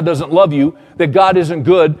suffering that God doesn't love you, that God isn't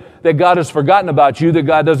good, that God has forgotten about you, that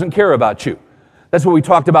God doesn't care about you. That's what we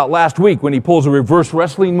talked about last week when He pulls a reverse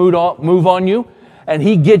wrestling move on you and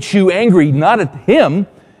he gets you angry, not at him,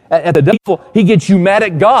 at the devil. He gets you mad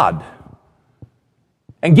at God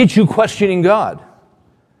and gets you questioning God.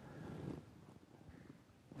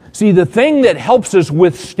 See, the thing that helps us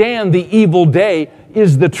withstand the evil day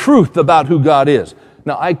is the truth about who God is.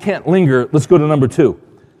 Now, I can't linger. Let's go to number 2.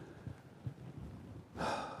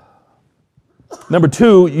 Number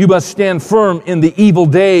 2, you must stand firm in the evil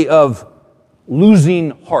day of losing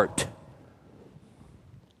heart.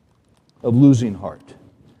 Of losing heart.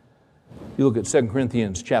 You look at 2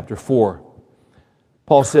 Corinthians chapter 4.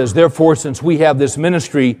 Paul says, therefore, since we have this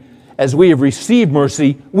ministry, as we have received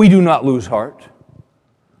mercy, we do not lose heart.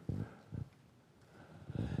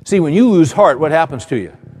 See, when you lose heart, what happens to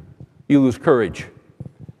you? You lose courage.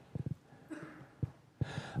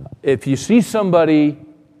 If you see somebody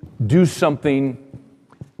do something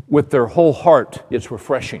with their whole heart, it's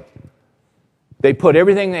refreshing. They put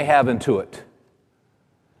everything they have into it.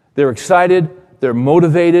 They're excited. They're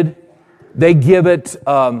motivated. They give it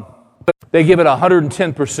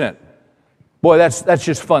 110%. Boy, that's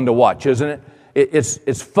just fun to watch, isn't it?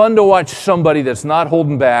 It's fun to watch somebody that's not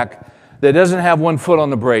holding back, that doesn't have one foot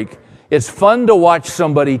on the brake. It's fun to watch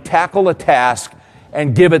somebody tackle a task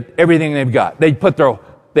and give it everything they've got. They put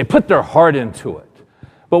their heart into it.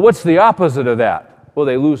 But what's the opposite of that? Well,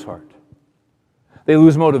 they lose heart. They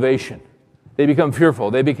lose motivation. They become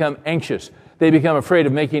fearful. They become anxious. They become afraid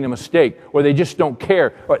of making a mistake, or they just don't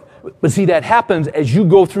care. But see, that happens as you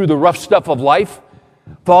go through the rough stuff of life,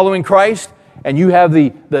 following Christ, and you have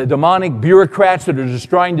the demonic bureaucrats that are just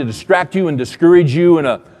trying to distract you and discourage you in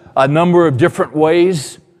a number of different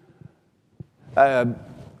ways. Wayne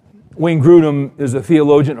Grudem is a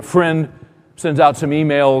theologian, a friend, sends out some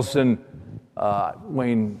emails, and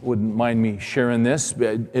Wayne wouldn't mind me sharing this.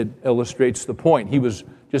 It illustrates the point. He was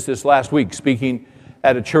just this last week speaking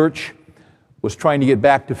at a church, was trying to get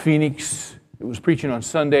back to Phoenix. It was preaching on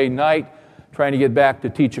Sunday night, trying to get back to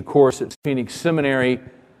teach a course at Phoenix Seminary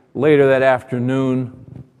later that afternoon.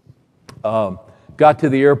 Got to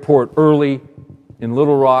the airport early in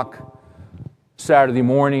Little Rock Sunday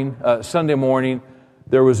morning.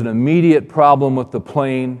 There was an immediate problem with the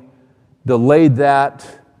plane. Delayed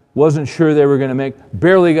that. Wasn't sure they were going to make.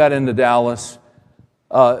 Barely got into Dallas.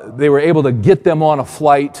 They were able to get them on a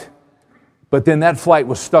flight, but then that flight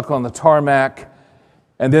was stuck on the tarmac,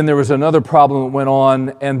 and then there was another problem that went on,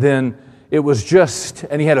 and then it was just,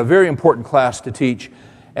 and he had a very important class to teach,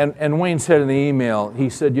 and Wayne said in the email, he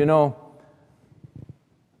said,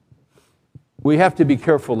 we have to be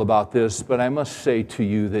careful about this, but I must say to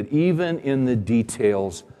you that even in the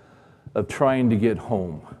details of trying to get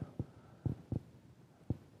home,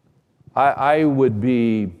 I would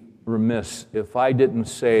be remiss if I didn't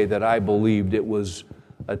say that I believed it was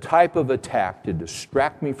a type of attack to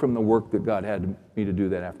distract me from the work that God had me to do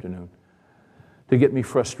that afternoon, to get me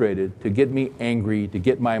frustrated, to get me angry, to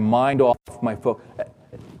get my mind off my focus.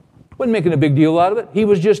 Wasn't making a big deal out of it. He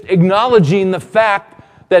was just acknowledging the fact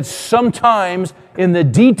that sometimes in the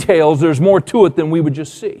details there's more to it than we would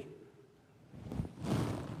just see.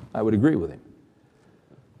 I would agree with him.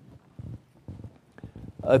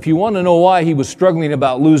 If you want to know why he was struggling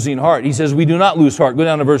about losing heart, he says, we do not lose heart. Go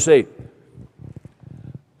down to verse 8.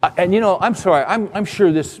 And I'm sorry, I'm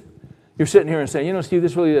sure this, you're sitting here and saying, Steve,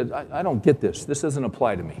 this really, I don't get this. This doesn't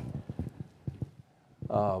apply to me.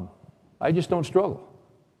 I just don't struggle.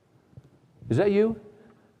 Is that you?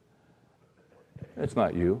 It's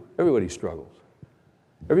not you. Everybody struggles.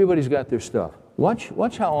 Everybody's got their stuff.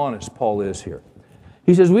 Watch how honest Paul is here.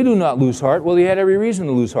 He says, we do not lose heart. Well, he had every reason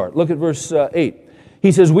to lose heart. Look at verse 8.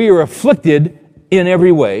 He says, we are afflicted in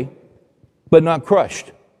every way, but not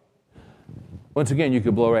crushed. Once again, you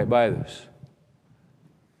could blow right by this.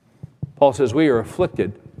 Paul says, we are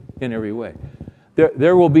afflicted in every way.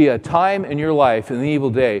 There will be a time in your life, in the evil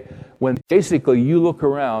day, when basically you look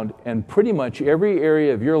around and pretty much every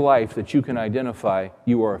area of your life that you can identify,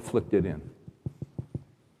 you are afflicted in.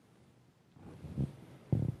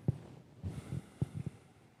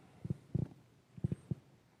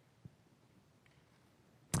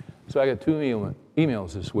 So I got 2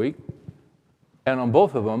 emails this week, and on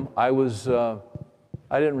both of them, I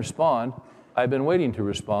didn't respond. I've been waiting to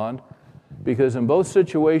respond, because in both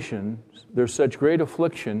situations, there's such great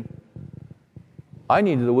affliction, I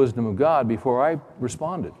needed the wisdom of God before I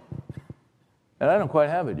responded. And I don't quite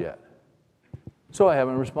have it yet. So I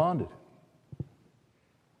haven't responded.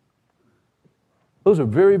 Those are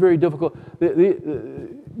very, very difficult.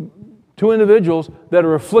 The 2 individuals that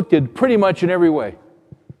are afflicted pretty much in every way.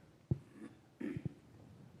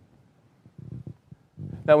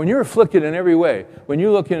 Now, when you're afflicted in every way, when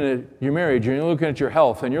you're looking at your marriage, and you're looking at your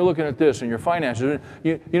health, and you're looking at this, and your finances,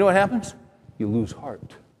 you know what happens? you lose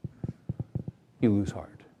heart. You lose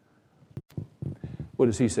heart. What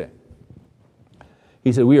does he say?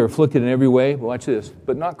 He said, we are afflicted in every way, watch this,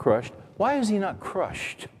 but not crushed. Why is he not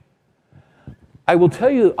crushed? I will tell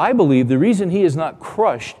you, I believe the reason he is not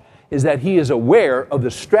crushed is that he is aware of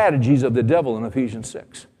the strategies of the devil in Ephesians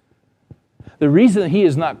 6. The reason he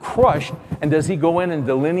is not crushed, and does he go in and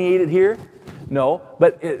delineate it here? No,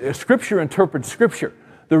 but Scripture interprets Scripture.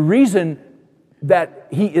 The reason that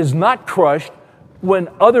he is not crushed when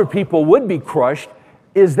other people would be crushed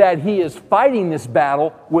is that he is fighting this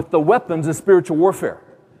battle with the weapons of spiritual warfare.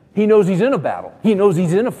 He knows he's in a battle. He knows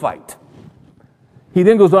he's in a fight. He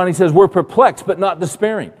then goes on, he says, we're perplexed but not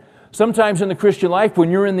despairing. Sometimes in the Christian life, when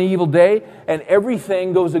you're in the evil day and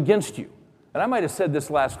everything goes against you, and I might have said this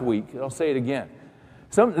last week, I'll say it again.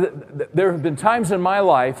 There have been times in my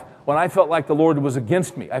life when I felt like the Lord was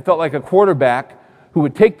against me. I felt like a quarterback who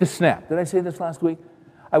would take the snap. Did I say this last week?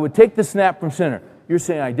 I would take the snap from center. You're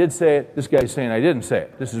saying I did say it. This guy's saying I didn't say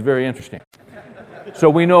it. This is very interesting. So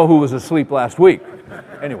we know who was asleep last week.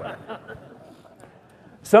 Anyway.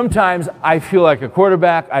 Sometimes I feel like a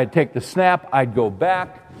quarterback. I'd take the snap. I'd go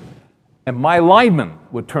back. And my lineman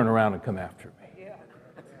would turn around and come after me.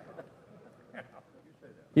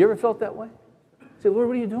 You ever felt that way? Say, Lord,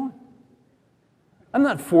 what are you doing? I'm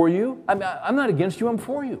not for you. I'm not against you. I'm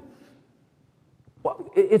for you.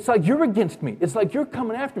 Well, it's like you're against me. It's like you're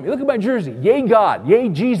coming after me. Look at my jersey. Yay, God. Yay,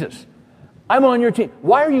 Jesus. I'm on your team.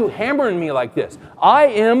 Why are you hammering me like this? I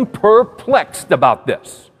am perplexed about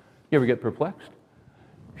this. You ever get perplexed?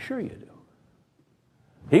 Sure you do.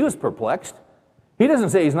 He was perplexed. He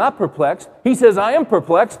doesn't say he's not perplexed. He says, I am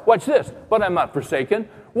perplexed. Watch this. But I'm not forsaken.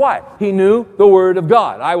 Why? He knew the Word of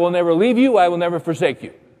God. I will never leave you. I will never forsake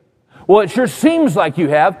you. Well, it sure seems like you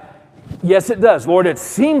have. Yes, it does. Lord, it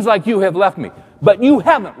seems like you have left me. But you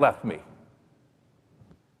haven't left me.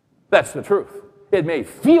 That's the truth. It may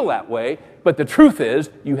feel that way, but the truth is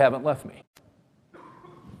you haven't left me.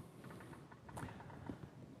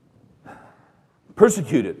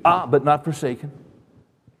 Persecuted, but not forsaken.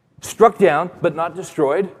 Struck down, but not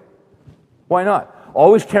destroyed. Why not?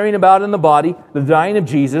 Always carrying about in the body the dying of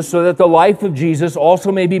Jesus, so that the life of Jesus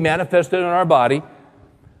also may be manifested in our body.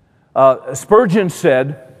 Spurgeon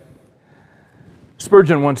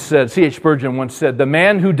once said, C.H. Spurgeon once said, the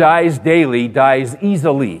man who dies daily dies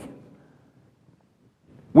easily.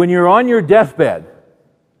 When you're on your deathbed,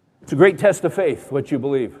 it's a great test of faith, what you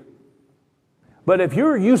believe. But if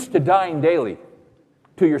you're used to dying daily,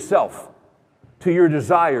 to yourself, to your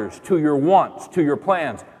desires, to your wants, to your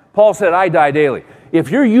plans, Paul said, I die daily.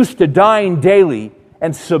 If you're used to dying daily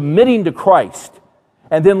and submitting to Christ,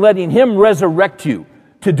 and then letting Him resurrect you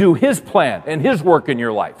to do His plan and His work in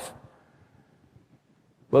your life,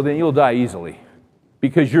 well, then you'll die easily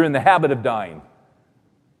because you're in the habit of dying.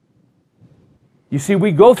 You see,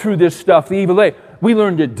 we go through this stuff the evil day. We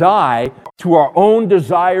learn to die to our own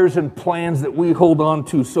desires and plans that we hold on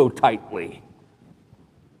to so tightly.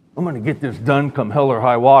 I'm going to get this done come hell or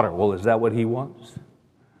high water. Well, is that what He wants?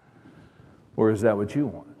 Or is that what you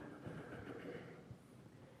want?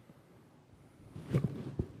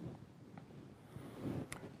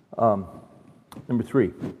 Number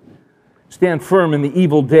 3, stand firm in the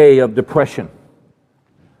evil day of depression.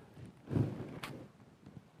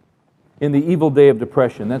 In the evil day of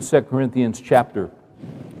depression. That's 2 Corinthians chapter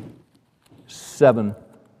 7.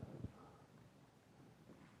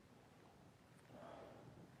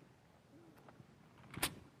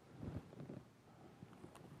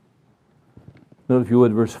 Note, if you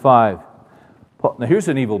would, verse 5. Now here's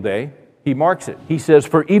an evil day. He marks it. He says,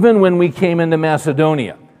 for even when we came into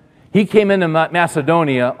Macedonia. He came into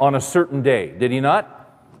Macedonia on a certain day. Did he not?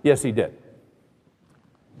 Yes, he did.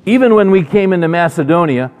 Even when we came into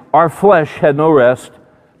Macedonia, our flesh had no rest.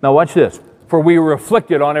 Now watch this. For we were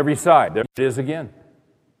afflicted on every side. There it is again.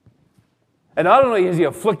 And not only is he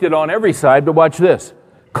afflicted on every side, but watch this.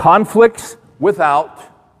 Conflicts without,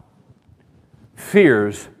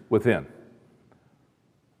 fears within.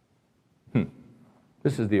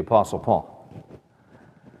 This is the Apostle Paul.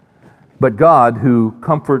 But God, who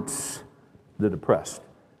comforts the depressed,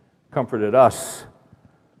 comforted us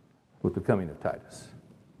with the coming of Titus.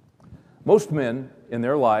 Most men in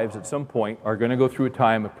their lives at some point are going to go through a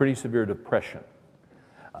time of pretty severe depression.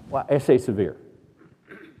 Well, I say severe.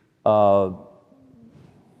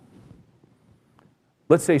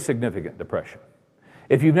 Let's say significant depression.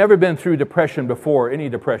 If you've never been through depression before, any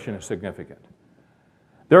depression is significant.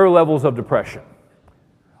 There are levels of depression.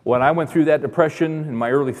 When I went through that depression in my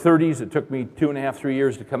early 30s, it took me 2.5, 3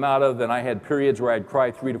 years to come out of. Then I had periods where I'd cry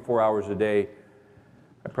 3 to 4 hours a day.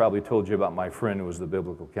 I probably told you about my friend who was the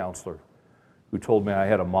biblical counselor who told me I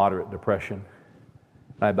had a moderate depression.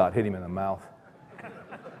 I about hit him in the mouth. He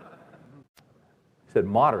said,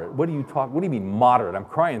 moderate? What do you mean moderate? I'm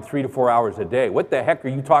crying 3 to 4 hours a day. What the heck are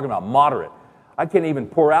you talking about, moderate? I can't even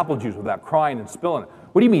pour apple juice without crying and spilling it.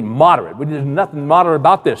 What do you mean moderate? There's nothing moderate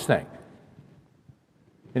about this thing.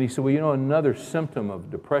 And he said, well, you know, another symptom of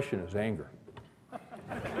depression is anger.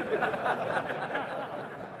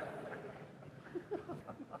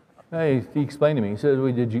 He explained to me. He said,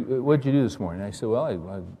 well, what did you do this morning? I said, well,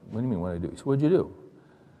 what do you mean what did I do? He said, what did you do?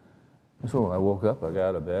 I said, well, I woke up, I got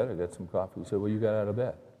out of bed, I got some coffee. He said, well, you got out of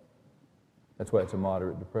bed. That's why it's a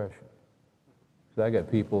moderate depression. So I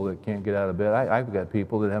got people that can't get out of bed. I've got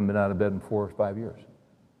people that haven't been out of bed in 4 or 5 years.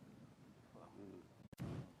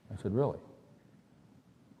 I said, really?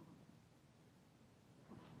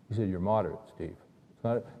 He said, you're moderate, Steve.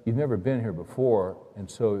 You've never been here before, and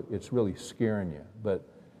so it's really scaring you. But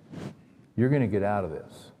you're going to get out of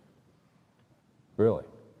this. Really.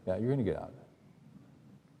 Yeah, you're going to get out of it.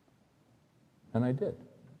 And I did.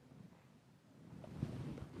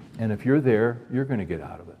 And if you're there, you're going to get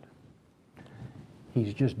out of it.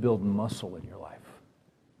 He's just building muscle in your life.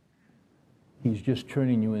 He's just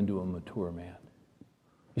turning you into a mature man.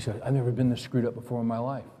 He said, I've never been this screwed up before in my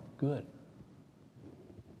life. Good.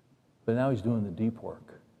 But now he's doing the deep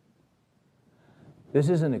work. This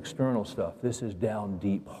isn't external stuff. This is down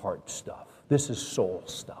deep heart stuff. This is soul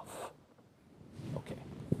stuff. Okay.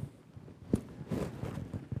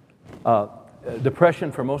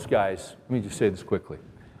 Depression for most guys, let me just say this quickly.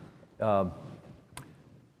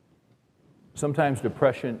 Sometimes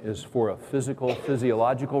depression is for a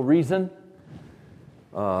physiological reason.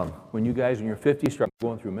 When you guys in your 50s start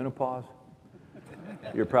going through menopause,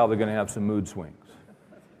 you're probably going to have some mood swings.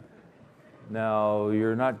 Now,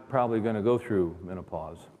 you're not probably going to go through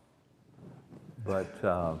menopause. But,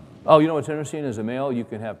 oh, you know what's interesting? As a male, you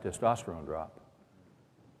can have testosterone drop.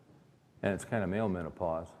 And it's kind of male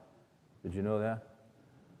menopause. Did you know that?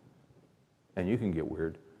 And you can get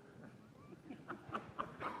weird.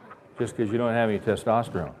 Just because you don't have any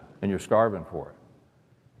testosterone and you're starving for it.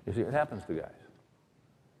 You see, it happens to guys.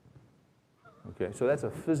 Okay, so that's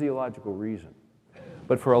a physiological reason.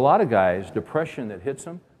 But for a lot of guys, depression that hits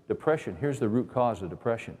them, here's the root cause of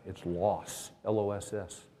depression. It's loss,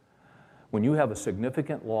 L-O-S-S. When you have a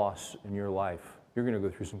significant loss in your life, you're going to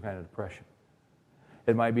go through some kind of depression.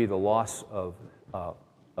 It might be the loss of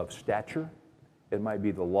stature. It might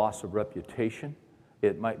be the loss of reputation.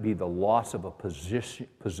 It might be the loss of a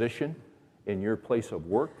position in your place of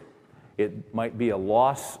work. It might be a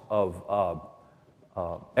loss of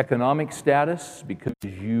economic status because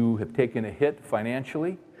you have taken a hit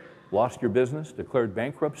financially, lost your business, declared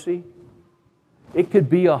bankruptcy. It could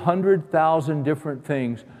be 100,000 different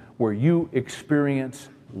things where you experience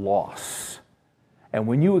loss. And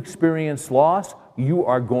when you experience loss, you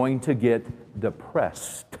are going to get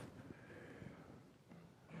depressed.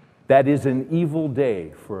 That is an evil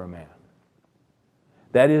day for a man.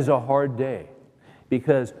 That is a hard day.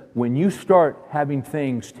 Because when you start having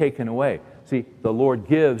things taken away, see, the Lord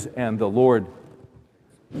gives and the Lord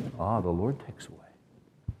takes away.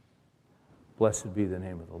 Blessed be the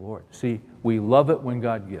name of the Lord. See, we love it when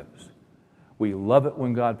God gives. We love it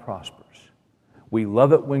when God prospers. We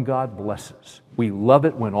love it when God blesses. We love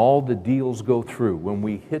it when all the deals go through, when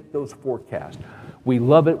we hit those forecasts. We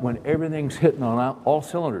love it when everything's hitting on all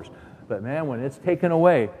cylinders. But man, when it's taken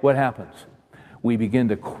away, what happens? We begin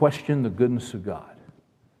to question the goodness of God.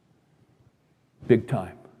 Big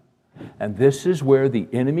time. And this is where the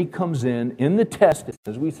enemy comes in the test.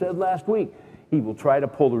 As we said last week, he will try to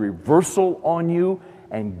pull the reversal on you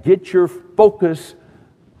and get your focus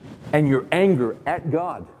and your anger at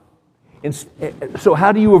God. And so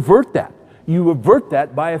how do you avert that? You avert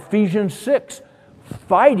that by Ephesians 6,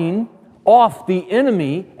 fighting off the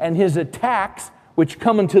enemy and his attacks which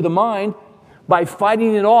come into the mind by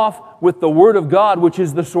fighting it off with the Word of God, which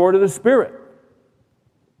is the sword of the Spirit.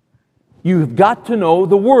 You've got to know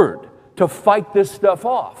the Word to fight this stuff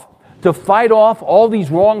off. To fight off all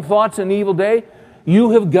these wrong thoughts and evil day,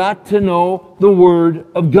 you have got to know the Word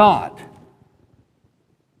of God.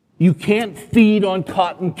 You can't feed on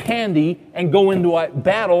cotton candy and go into a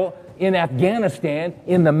battle in Afghanistan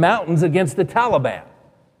in the mountains against the Taliban.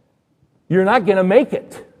 You're not going to make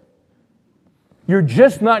it. You're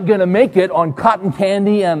just not going to make it on cotton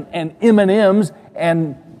candy and M&Ms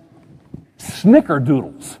and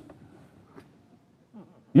snickerdoodles.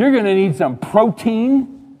 You're going to need some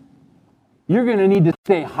protein. You're going to need to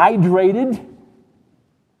stay hydrated.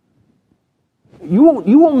 You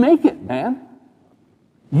won't make it, man.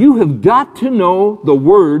 You have got to know the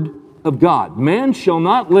Word of God. Man shall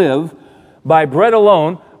not live by bread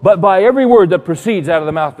alone, but by every word that proceeds out of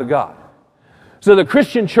the mouth of God. So the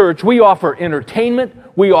Christian church, we offer entertainment,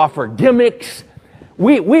 we offer gimmicks,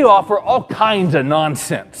 we offer all kinds of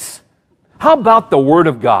nonsense. How about the Word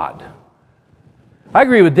of God? I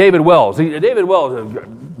agree with David Wells. David Wells is a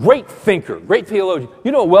great thinker, great theologian.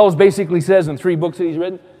 You know what Wells basically says in 3 books that he's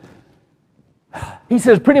written? He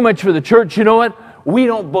says pretty much for the church, you know what? We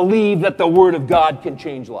don't believe that the Word of God can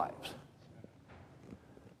change lives.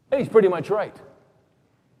 And he's pretty much right.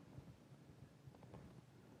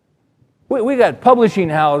 We got publishing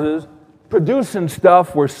houses producing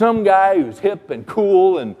stuff where some guy who's hip and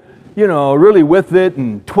cool and, you know, really with it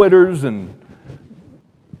and Twitters and...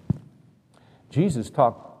 Jesus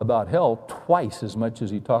talked about hell twice as much as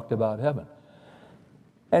he talked about heaven.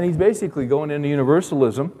 And he's basically going into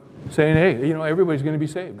universalism, saying, hey, you know, everybody's going to be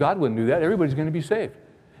saved. God wouldn't do that. Everybody's going to be saved.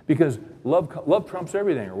 Because love trumps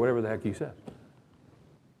everything, or whatever the heck he said.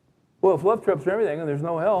 Well, if love trumps everything and there's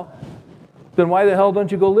no hell, then why the hell don't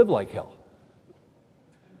you go live like hell?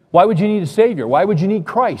 Why would you need a Savior? Why would you need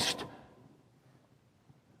Christ?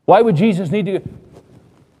 Why would Jesus need to...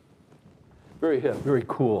 Very hip, very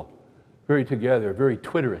cool, very together, very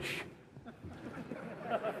Twitterish.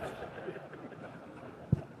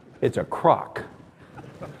 It's a crock.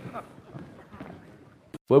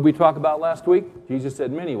 What did we talk about last week? Jesus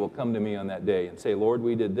said, many will come to me on that day and say, Lord,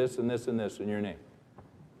 we did this and this and this in your name.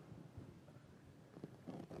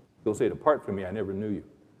 He'll say, depart from me, I never knew you.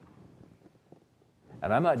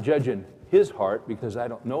 And I'm not judging his heart because I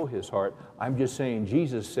don't know his heart. I'm just saying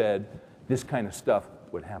Jesus said this kind of stuff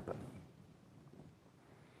would happen.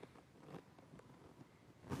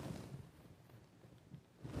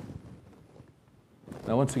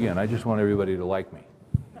 Now, once again, I just want everybody to like me.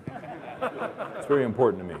 It's very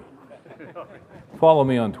important to me. Follow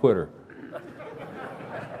me on Twitter.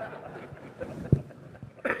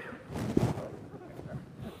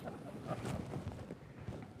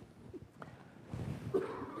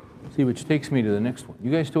 See, which takes me to the next one. You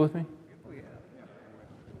guys still with me?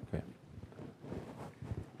 Okay.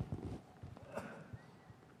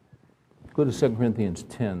 Go to 2 Corinthians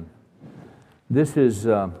 10. This is,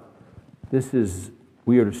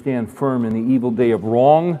 we are to stand firm in the evil day of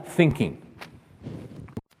wrong thinking.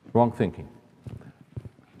 Wrong thinking.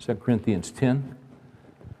 2 Corinthians 10.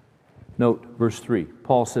 Note verse 3.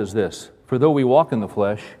 Paul says this, for though we walk in the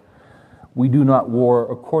flesh, we do not war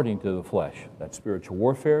according to the flesh. That's spiritual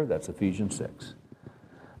warfare. That's Ephesians 6.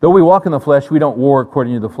 Though we walk in the flesh, we don't war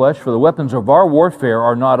according to the flesh, for the weapons of our warfare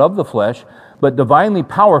are not of the flesh, but divinely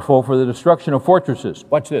powerful for the destruction of fortresses.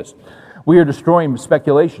 Watch this. We are destroying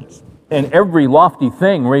speculations and every lofty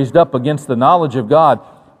thing raised up against the knowledge of God.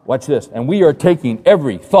 Watch this. And we are taking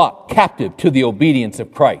every thought captive to the obedience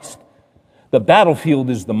of Christ. The battlefield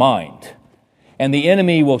is the mind, and the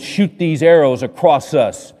enemy will shoot these arrows across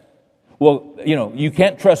us. Well, you know, you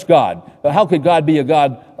can't trust God. But how could God be a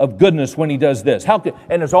God of goodness when he does this?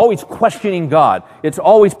 And it's always questioning God. It's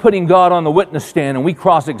always putting God on the witness stand, and we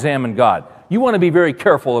cross-examine God. You want to be very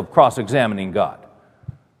careful of cross-examining God.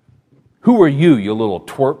 Who are you, you little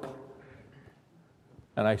twerp?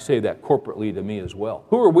 And I say that corporately to me as well.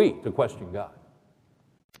 Who are we to question God?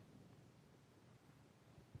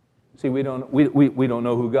 See, we don't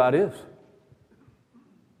know who God is.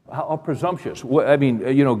 How presumptuous. I mean,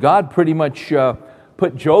 you know, God pretty much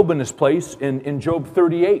put Job in his place in Job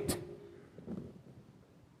 38.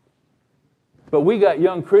 But we got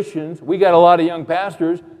young Christians, we got a lot of young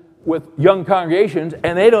pastors with young congregations,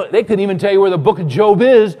 and they couldn't even tell you where the book of Job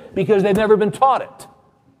is because they've never been taught it.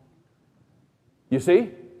 You see?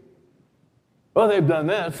 Well, they've done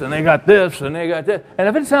this, and they got this, and they got this. And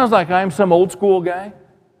if it sounds like I'm some old school guy,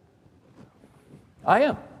 I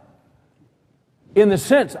am. In the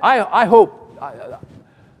sense, I hope,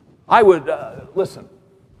 I would, listen,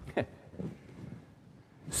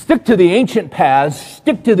 stick to the ancient paths,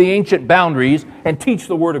 stick to the ancient boundaries, and teach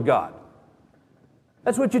the Word of God.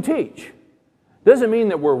 That's what you teach. Doesn't mean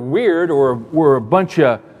that we're weird or we're a bunch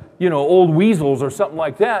of, you know, old weasels or something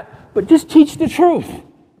like that, but just teach the truth.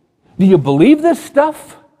 Do you believe this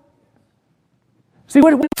stuff? See,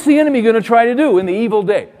 what's the enemy going to try to do in the evil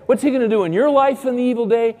day? What's he going to do in your life in the evil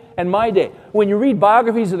day and my day? When you read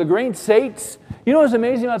biographies of the great saints, you know what's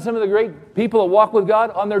amazing about some of the great people that walk with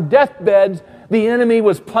God? On their deathbeds, the enemy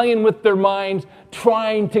was playing with their minds,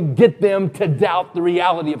 trying to get them to doubt the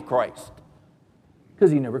reality of Christ.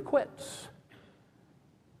 Because he never quits.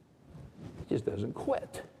 He just doesn't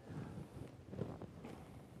quit.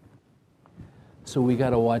 So we got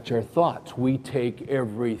to watch our thoughts. We take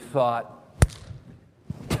every thought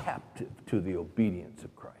captive to the obedience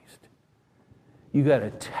of Christ. You got to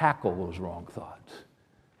tackle those wrong thoughts.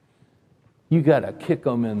 you got to kick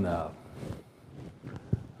them in the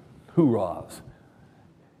hoorahs.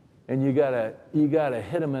 And you got to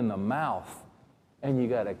hit them in the mouth. And you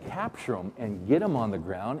got to capture them and get them on the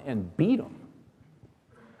ground and beat them.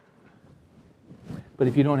 But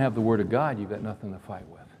if you don't have the Word of God, you've got nothing to fight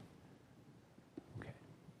with. Okay.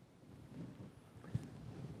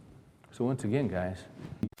 So once again, guys,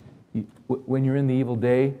 when you're in the evil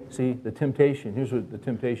day, see, the temptation, here's what the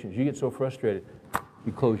temptation is. You get so frustrated,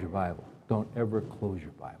 you close your Bible. Don't ever close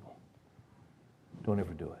your Bible. Don't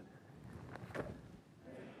ever do it.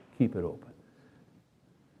 Keep it open.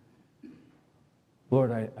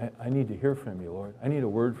 Lord, I need to hear from you, Lord. I need a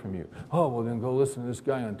word from you. Oh, well, then go listen to this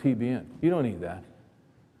guy on TBN. You don't need that.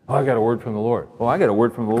 Oh, I got a word from the Lord. Well, I got a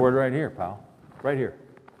word from the Lord right here, pal. Right here.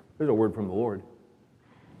 There's a word from the Lord.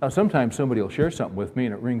 Now, sometimes somebody will share something with me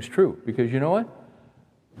and it rings true because you know what?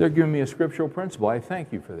 They're giving me a scriptural principle. I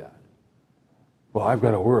thank you for that. Well, I've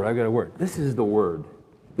got a word. I've got a word. This is the word.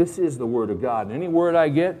 This is the word of God. And any word I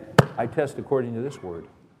get, I test according to this word.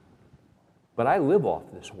 But I live off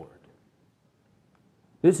this word.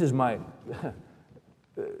 This is my,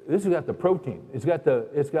 this has got the protein. It's got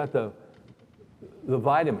the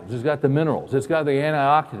vitamins. It's got the minerals. It's got the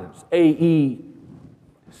antioxidants. A, E,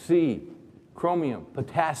 C, chromium,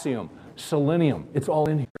 potassium, selenium. It's all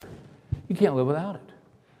in here. You can't live without it.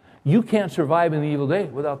 You can't survive in the evil day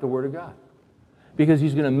without the Word of God. Because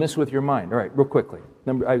he's going to mess with your mind. All right, real quickly.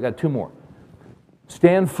 I've got two more.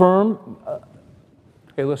 Stand firm.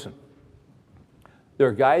 Hey, listen. There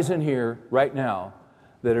are guys in here right now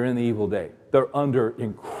that are in the evil day. They're under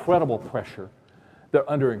incredible pressure. They're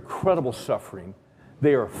under incredible suffering.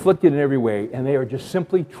 They are afflicted in every way, and they are just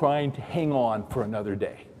simply trying to hang on for another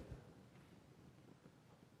day.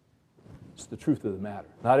 It's the truth of the matter.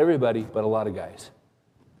 Not everybody, but a lot of guys.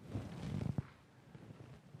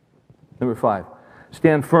 Number 5,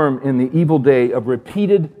 stand firm in the evil day of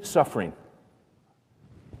repeated suffering.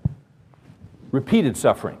 Repeated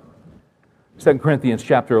suffering. 2 Corinthians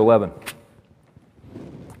chapter 11.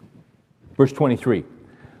 Verse 23.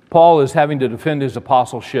 Paul is having to defend his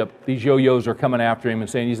apostleship. These yo-yos are coming after him and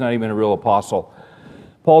saying he's not even a real apostle.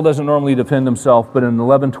 Paul doesn't normally defend himself, but in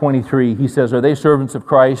 11:23 he says, "Are they servants of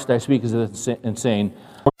Christ? I speak as insane.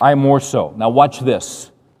 I more so." Now watch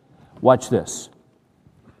this. Watch this.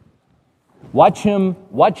 Watch him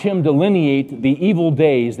delineate the evil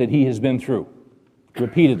days that he has been through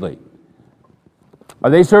repeatedly. Are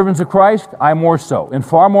they servants of Christ? I more so. In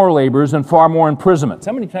far more labors and far more imprisonments.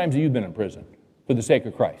 How many times have you been in prison for the sake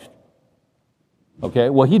of Christ? Okay,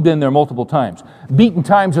 well, he'd been there multiple times. Beaten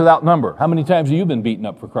times without number. How many times have you been beaten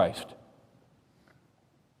up for Christ?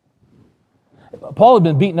 Paul had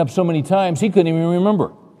been beaten up so many times he couldn't even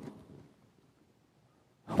remember.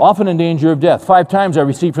 Often in danger of death. 5 times I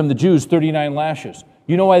received from the Jews 39 lashes.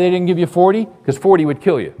 You know why they didn't give you 40? Because 40 would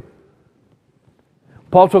kill you.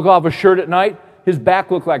 Paul took off his shirt at night. His back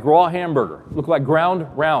looked like raw hamburger. Looked like ground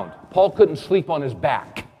round. Paul couldn't sleep on his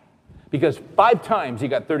back because 5 times he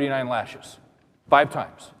got 39 lashes. 5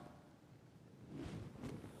 times.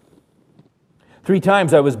 3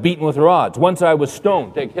 times I was beaten with rods. Once I was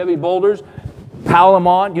stoned. Take heavy boulders, pile them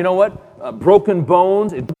on. You know what? Broken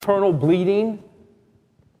bones, internal bleeding.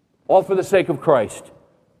 All for the sake of Christ.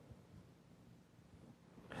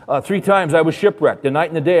 3 times I was shipwrecked. The night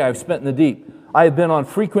and the day I've spent in the deep. I have been on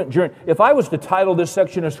frequent journeys. If I was to title this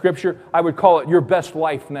section of Scripture, I would call it Your Best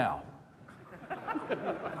Life Now.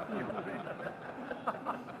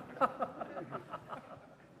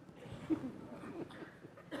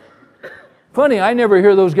 Funny, I never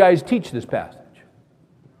hear those guys teach this passage.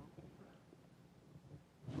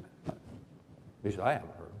 At least I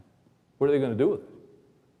haven't heard. What are they going to do with it?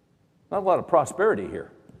 Not a lot of prosperity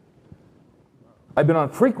here. I've been on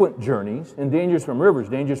frequent journeys in dangers from rivers,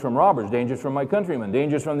 dangers from robbers, dangers from my countrymen,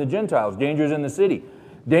 dangers from the Gentiles, dangers in the city,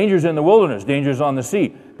 dangers in the wilderness, dangers on the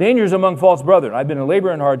sea, dangers among false brethren. I've been in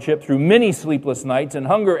labor and hardship through many sleepless nights, and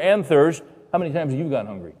hunger and thirst. How many times have you gotten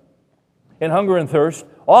hungry? In hunger and thirst,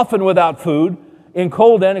 often without food, in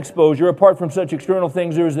cold and exposure. Apart from such external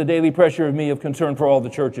things, there is the daily pressure of me of concern for all the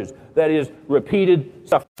churches. That is repeated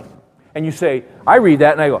suffering. And you say, I read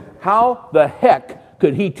that and I go, how the heck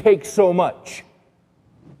could he take so much?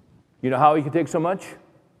 You know how he could take so much?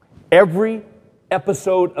 Every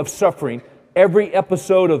episode of suffering, every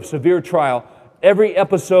episode of severe trial, every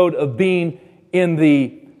episode of being in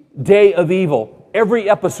the day of evil, every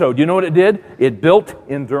episode, you know what it did? It built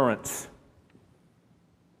endurance.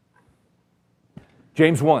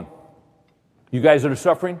 James 1. You guys that are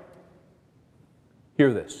suffering,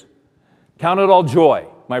 hear this. Count it all joy,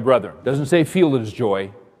 my brethren. Doesn't say feel it as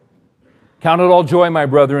joy. Count it all joy, my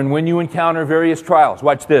brethren, when you encounter various trials.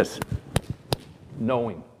 Watch this.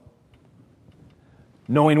 Knowing.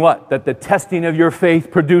 Knowing what? That the testing of your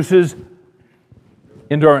faith produces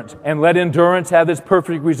endurance. And let endurance have its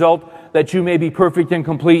perfect result, that you may be perfect and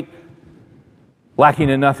complete, lacking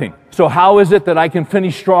in nothing. So how is it that I can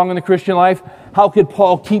finish strong in the Christian life? How could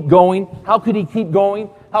Paul keep going? How could he keep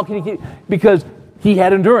going? How can he keep? Because he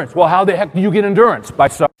had endurance. Well, how the heck do you get endurance? By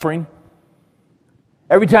suffering.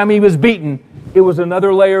 Every time he was beaten, it was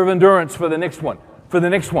another layer of endurance for the next one, for the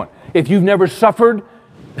next one. If you've never suffered,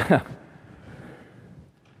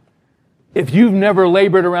 if you've never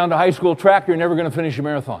labored around a high school track, you're never going to finish a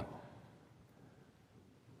marathon.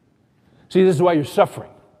 See, this is why you're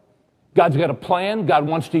suffering. God's got a plan. God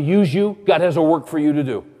wants to use you. God has a work for you to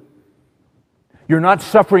do. You're not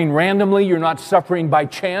suffering randomly. You're not suffering by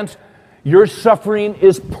chance. Your suffering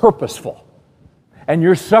is purposeful. And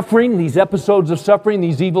your suffering, these episodes of suffering,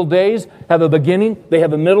 these evil days, have a beginning, they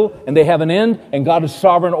have a middle, and they have an end, and God is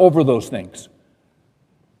sovereign over those things.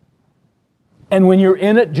 And when you're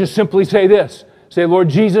in it, just simply say this. Say, Lord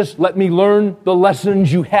Jesus, let me learn the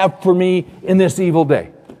lessons you have for me in this evil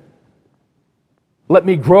day. Let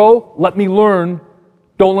me grow, let me learn.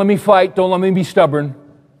 Don't let me fight, don't let me be stubborn.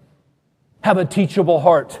 Have a teachable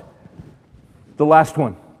heart. The last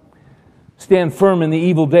one. Stand firm in the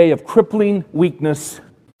evil day of crippling weakness.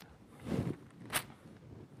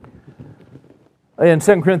 In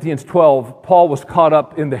 2 Corinthians 12, Paul was caught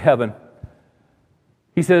up into heaven.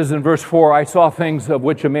 He says in verse 4, I saw things of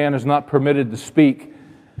which a man is not permitted to speak.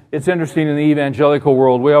 It's interesting in the evangelical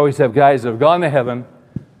world, we always have guys that have gone to heaven,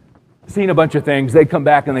 seen a bunch of things, they come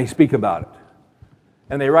back and they speak about it.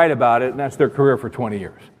 And they write about it, and that's their career for 20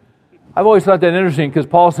 years. I've always thought that interesting because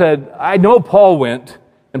Paul said, I know Paul went,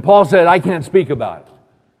 and Paul said, I can't speak about it.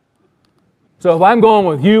 So if I'm going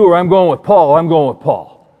with you or I'm going with Paul, I'm going with Paul.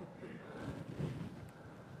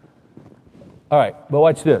 All right, but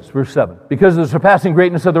watch this, verse 7. Because of the surpassing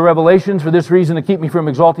greatness of the revelations, for this reason to keep me from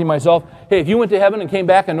exalting myself. Hey, if you went to heaven and came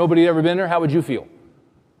back and nobody had ever been there, how would you feel?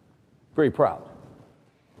 Very proud.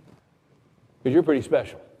 Because you're pretty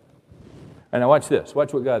special. And now watch this.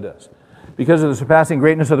 Watch what God does. Because of the surpassing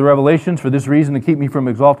greatness of the revelations, for this reason to keep me from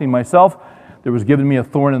exalting myself, there was given me a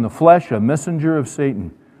thorn in the flesh, a messenger of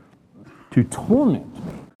Satan, to torment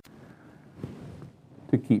me,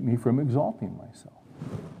 to keep me from exalting myself.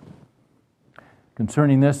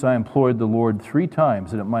 Concerning this, I implored the Lord 3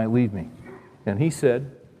 times that it might leave me. And he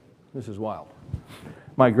said, this is wild,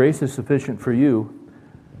 my grace is sufficient for you,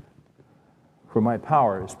 for my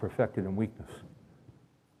power is perfected in weakness.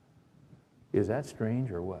 Is that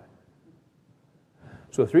strange or what?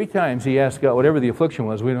 So 3 times he asked God, whatever the affliction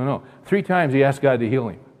was, we don't know. 3 times he asked God to heal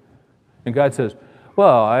him. And God says,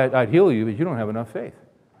 well, I'd heal you, but you don't have enough faith.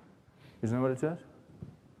 Isn't that what it says?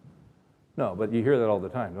 No, but you hear that all the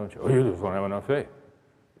time, don't you? Oh, you just don't have enough faith.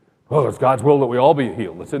 Well, it's God's will that we all be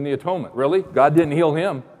healed. It's in the atonement. Really? God didn't heal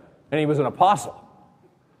him, and he was an apostle.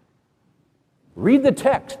 Read the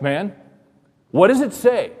text, man. What does it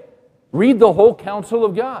say? Read the whole counsel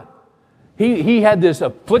of God. He had this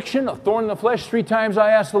affliction, a thorn in the flesh. 3 times I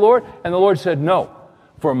asked the Lord, and the Lord said, no,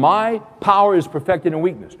 for my power is perfected in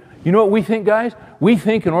weakness. You know what we think, guys? We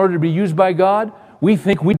think in order to be used by God, we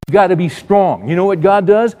think we've got to be strong. You know what God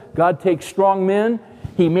does? God takes strong men,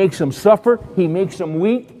 He makes them suffer, He makes them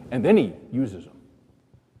weak, and then He uses them.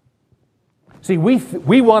 See,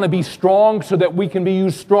 we want to be strong so that we can be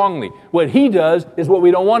used strongly. What He does is what we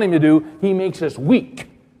don't want Him to do. He makes us weak.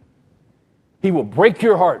 He will break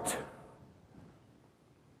your heart.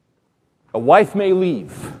 A wife may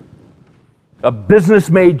leave. A business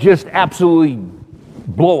may just absolutely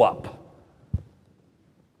blow up.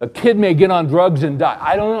 A kid may get on drugs and die.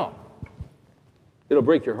 I don't know. It'll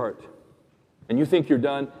break your heart. And you think you're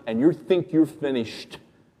done, and you think you're finished.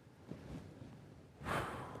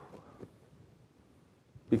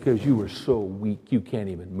 Because you were so weak, you can't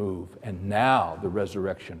even move. And now the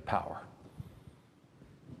resurrection power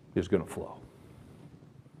is going to flow.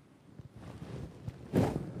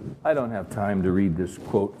 I don't have time to read this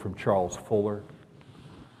quote from Charles Fuller,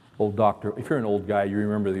 old doctor. If you're an old guy, you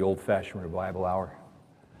remember the old-fashioned revival hour.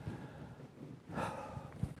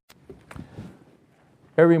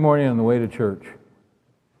 Every morning on the way to church,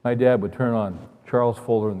 my dad would turn on Charles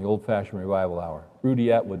Fuller and the old-fashioned revival hour.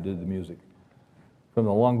 Rudy Atwood did the music from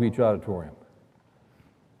the Long Beach Auditorium.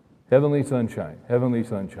 Heavenly sunshine,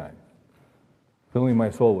 filling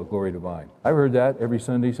my soul with glory divine. I've heard that every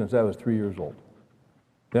Sunday since I was 3 years old.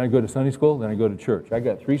 Then I go to Sunday school, then I go to church. I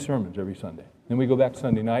got 3 sermons every Sunday. Then we go back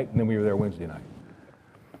Sunday night, and then we were there Wednesday night.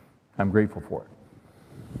 I'm grateful for it.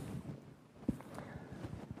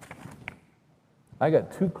 I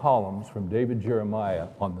got 2 columns from David Jeremiah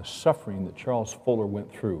on the suffering that Charles Fuller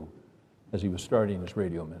went through as he was starting his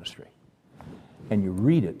radio ministry. And you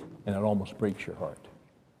read it, and it almost breaks your heart.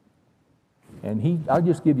 And I'll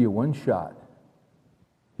just give you one shot.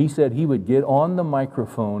 He said he would get on the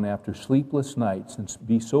microphone after sleepless nights and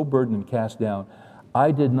be so burdened and cast down,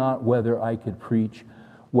 I did not whether I could preach,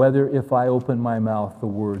 whether if I opened my mouth the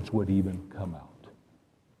words would even come out.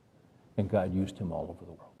 And God used him all over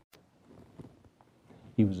the world.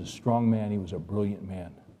 He was a strong man, he was a brilliant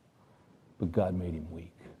man, but God made him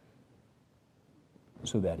weak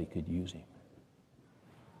so that he could use him.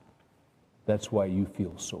 That's why you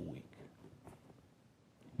feel so weak.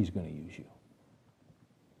 He's going to use you.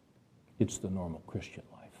 It's the normal Christian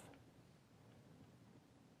life.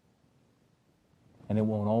 And it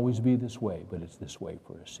won't always be this way, but it's this way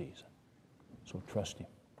for a season. So trust him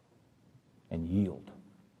and yield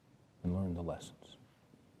and learn the lessons.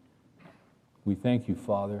 We thank you,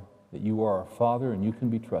 Father, that you are our Father and you can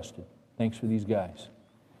be trusted. Thanks for these guys.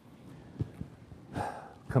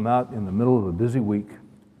 Come out in the middle of a busy week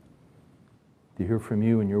to hear from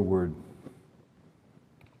you and your word.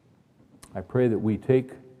 I pray that we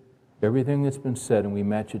take everything that's been said and we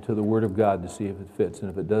match it to the Word of God to see if it fits, and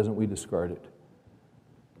if it doesn't, we discard it.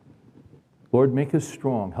 Lord, make us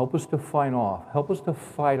strong. Help us to fight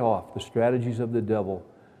off the strategies of the devil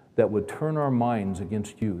that would turn our minds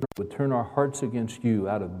against you, that would turn our hearts against you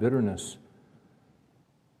out of bitterness,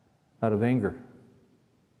 out of anger.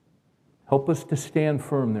 Help us to stand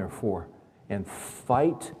firm, therefore, and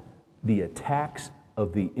fight the attacks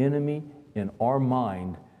of the enemy in our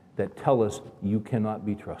mind that tell us you cannot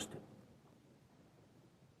be trusted.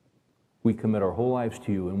 We commit our whole lives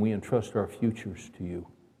to you, and we entrust our futures to you.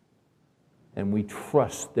 And we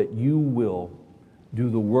trust that you will do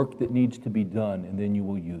the work that needs to be done, and then you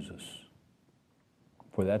will use us.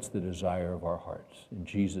 For that's the desire of our hearts. In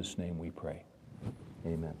Jesus' name we pray.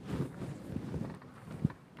 Amen.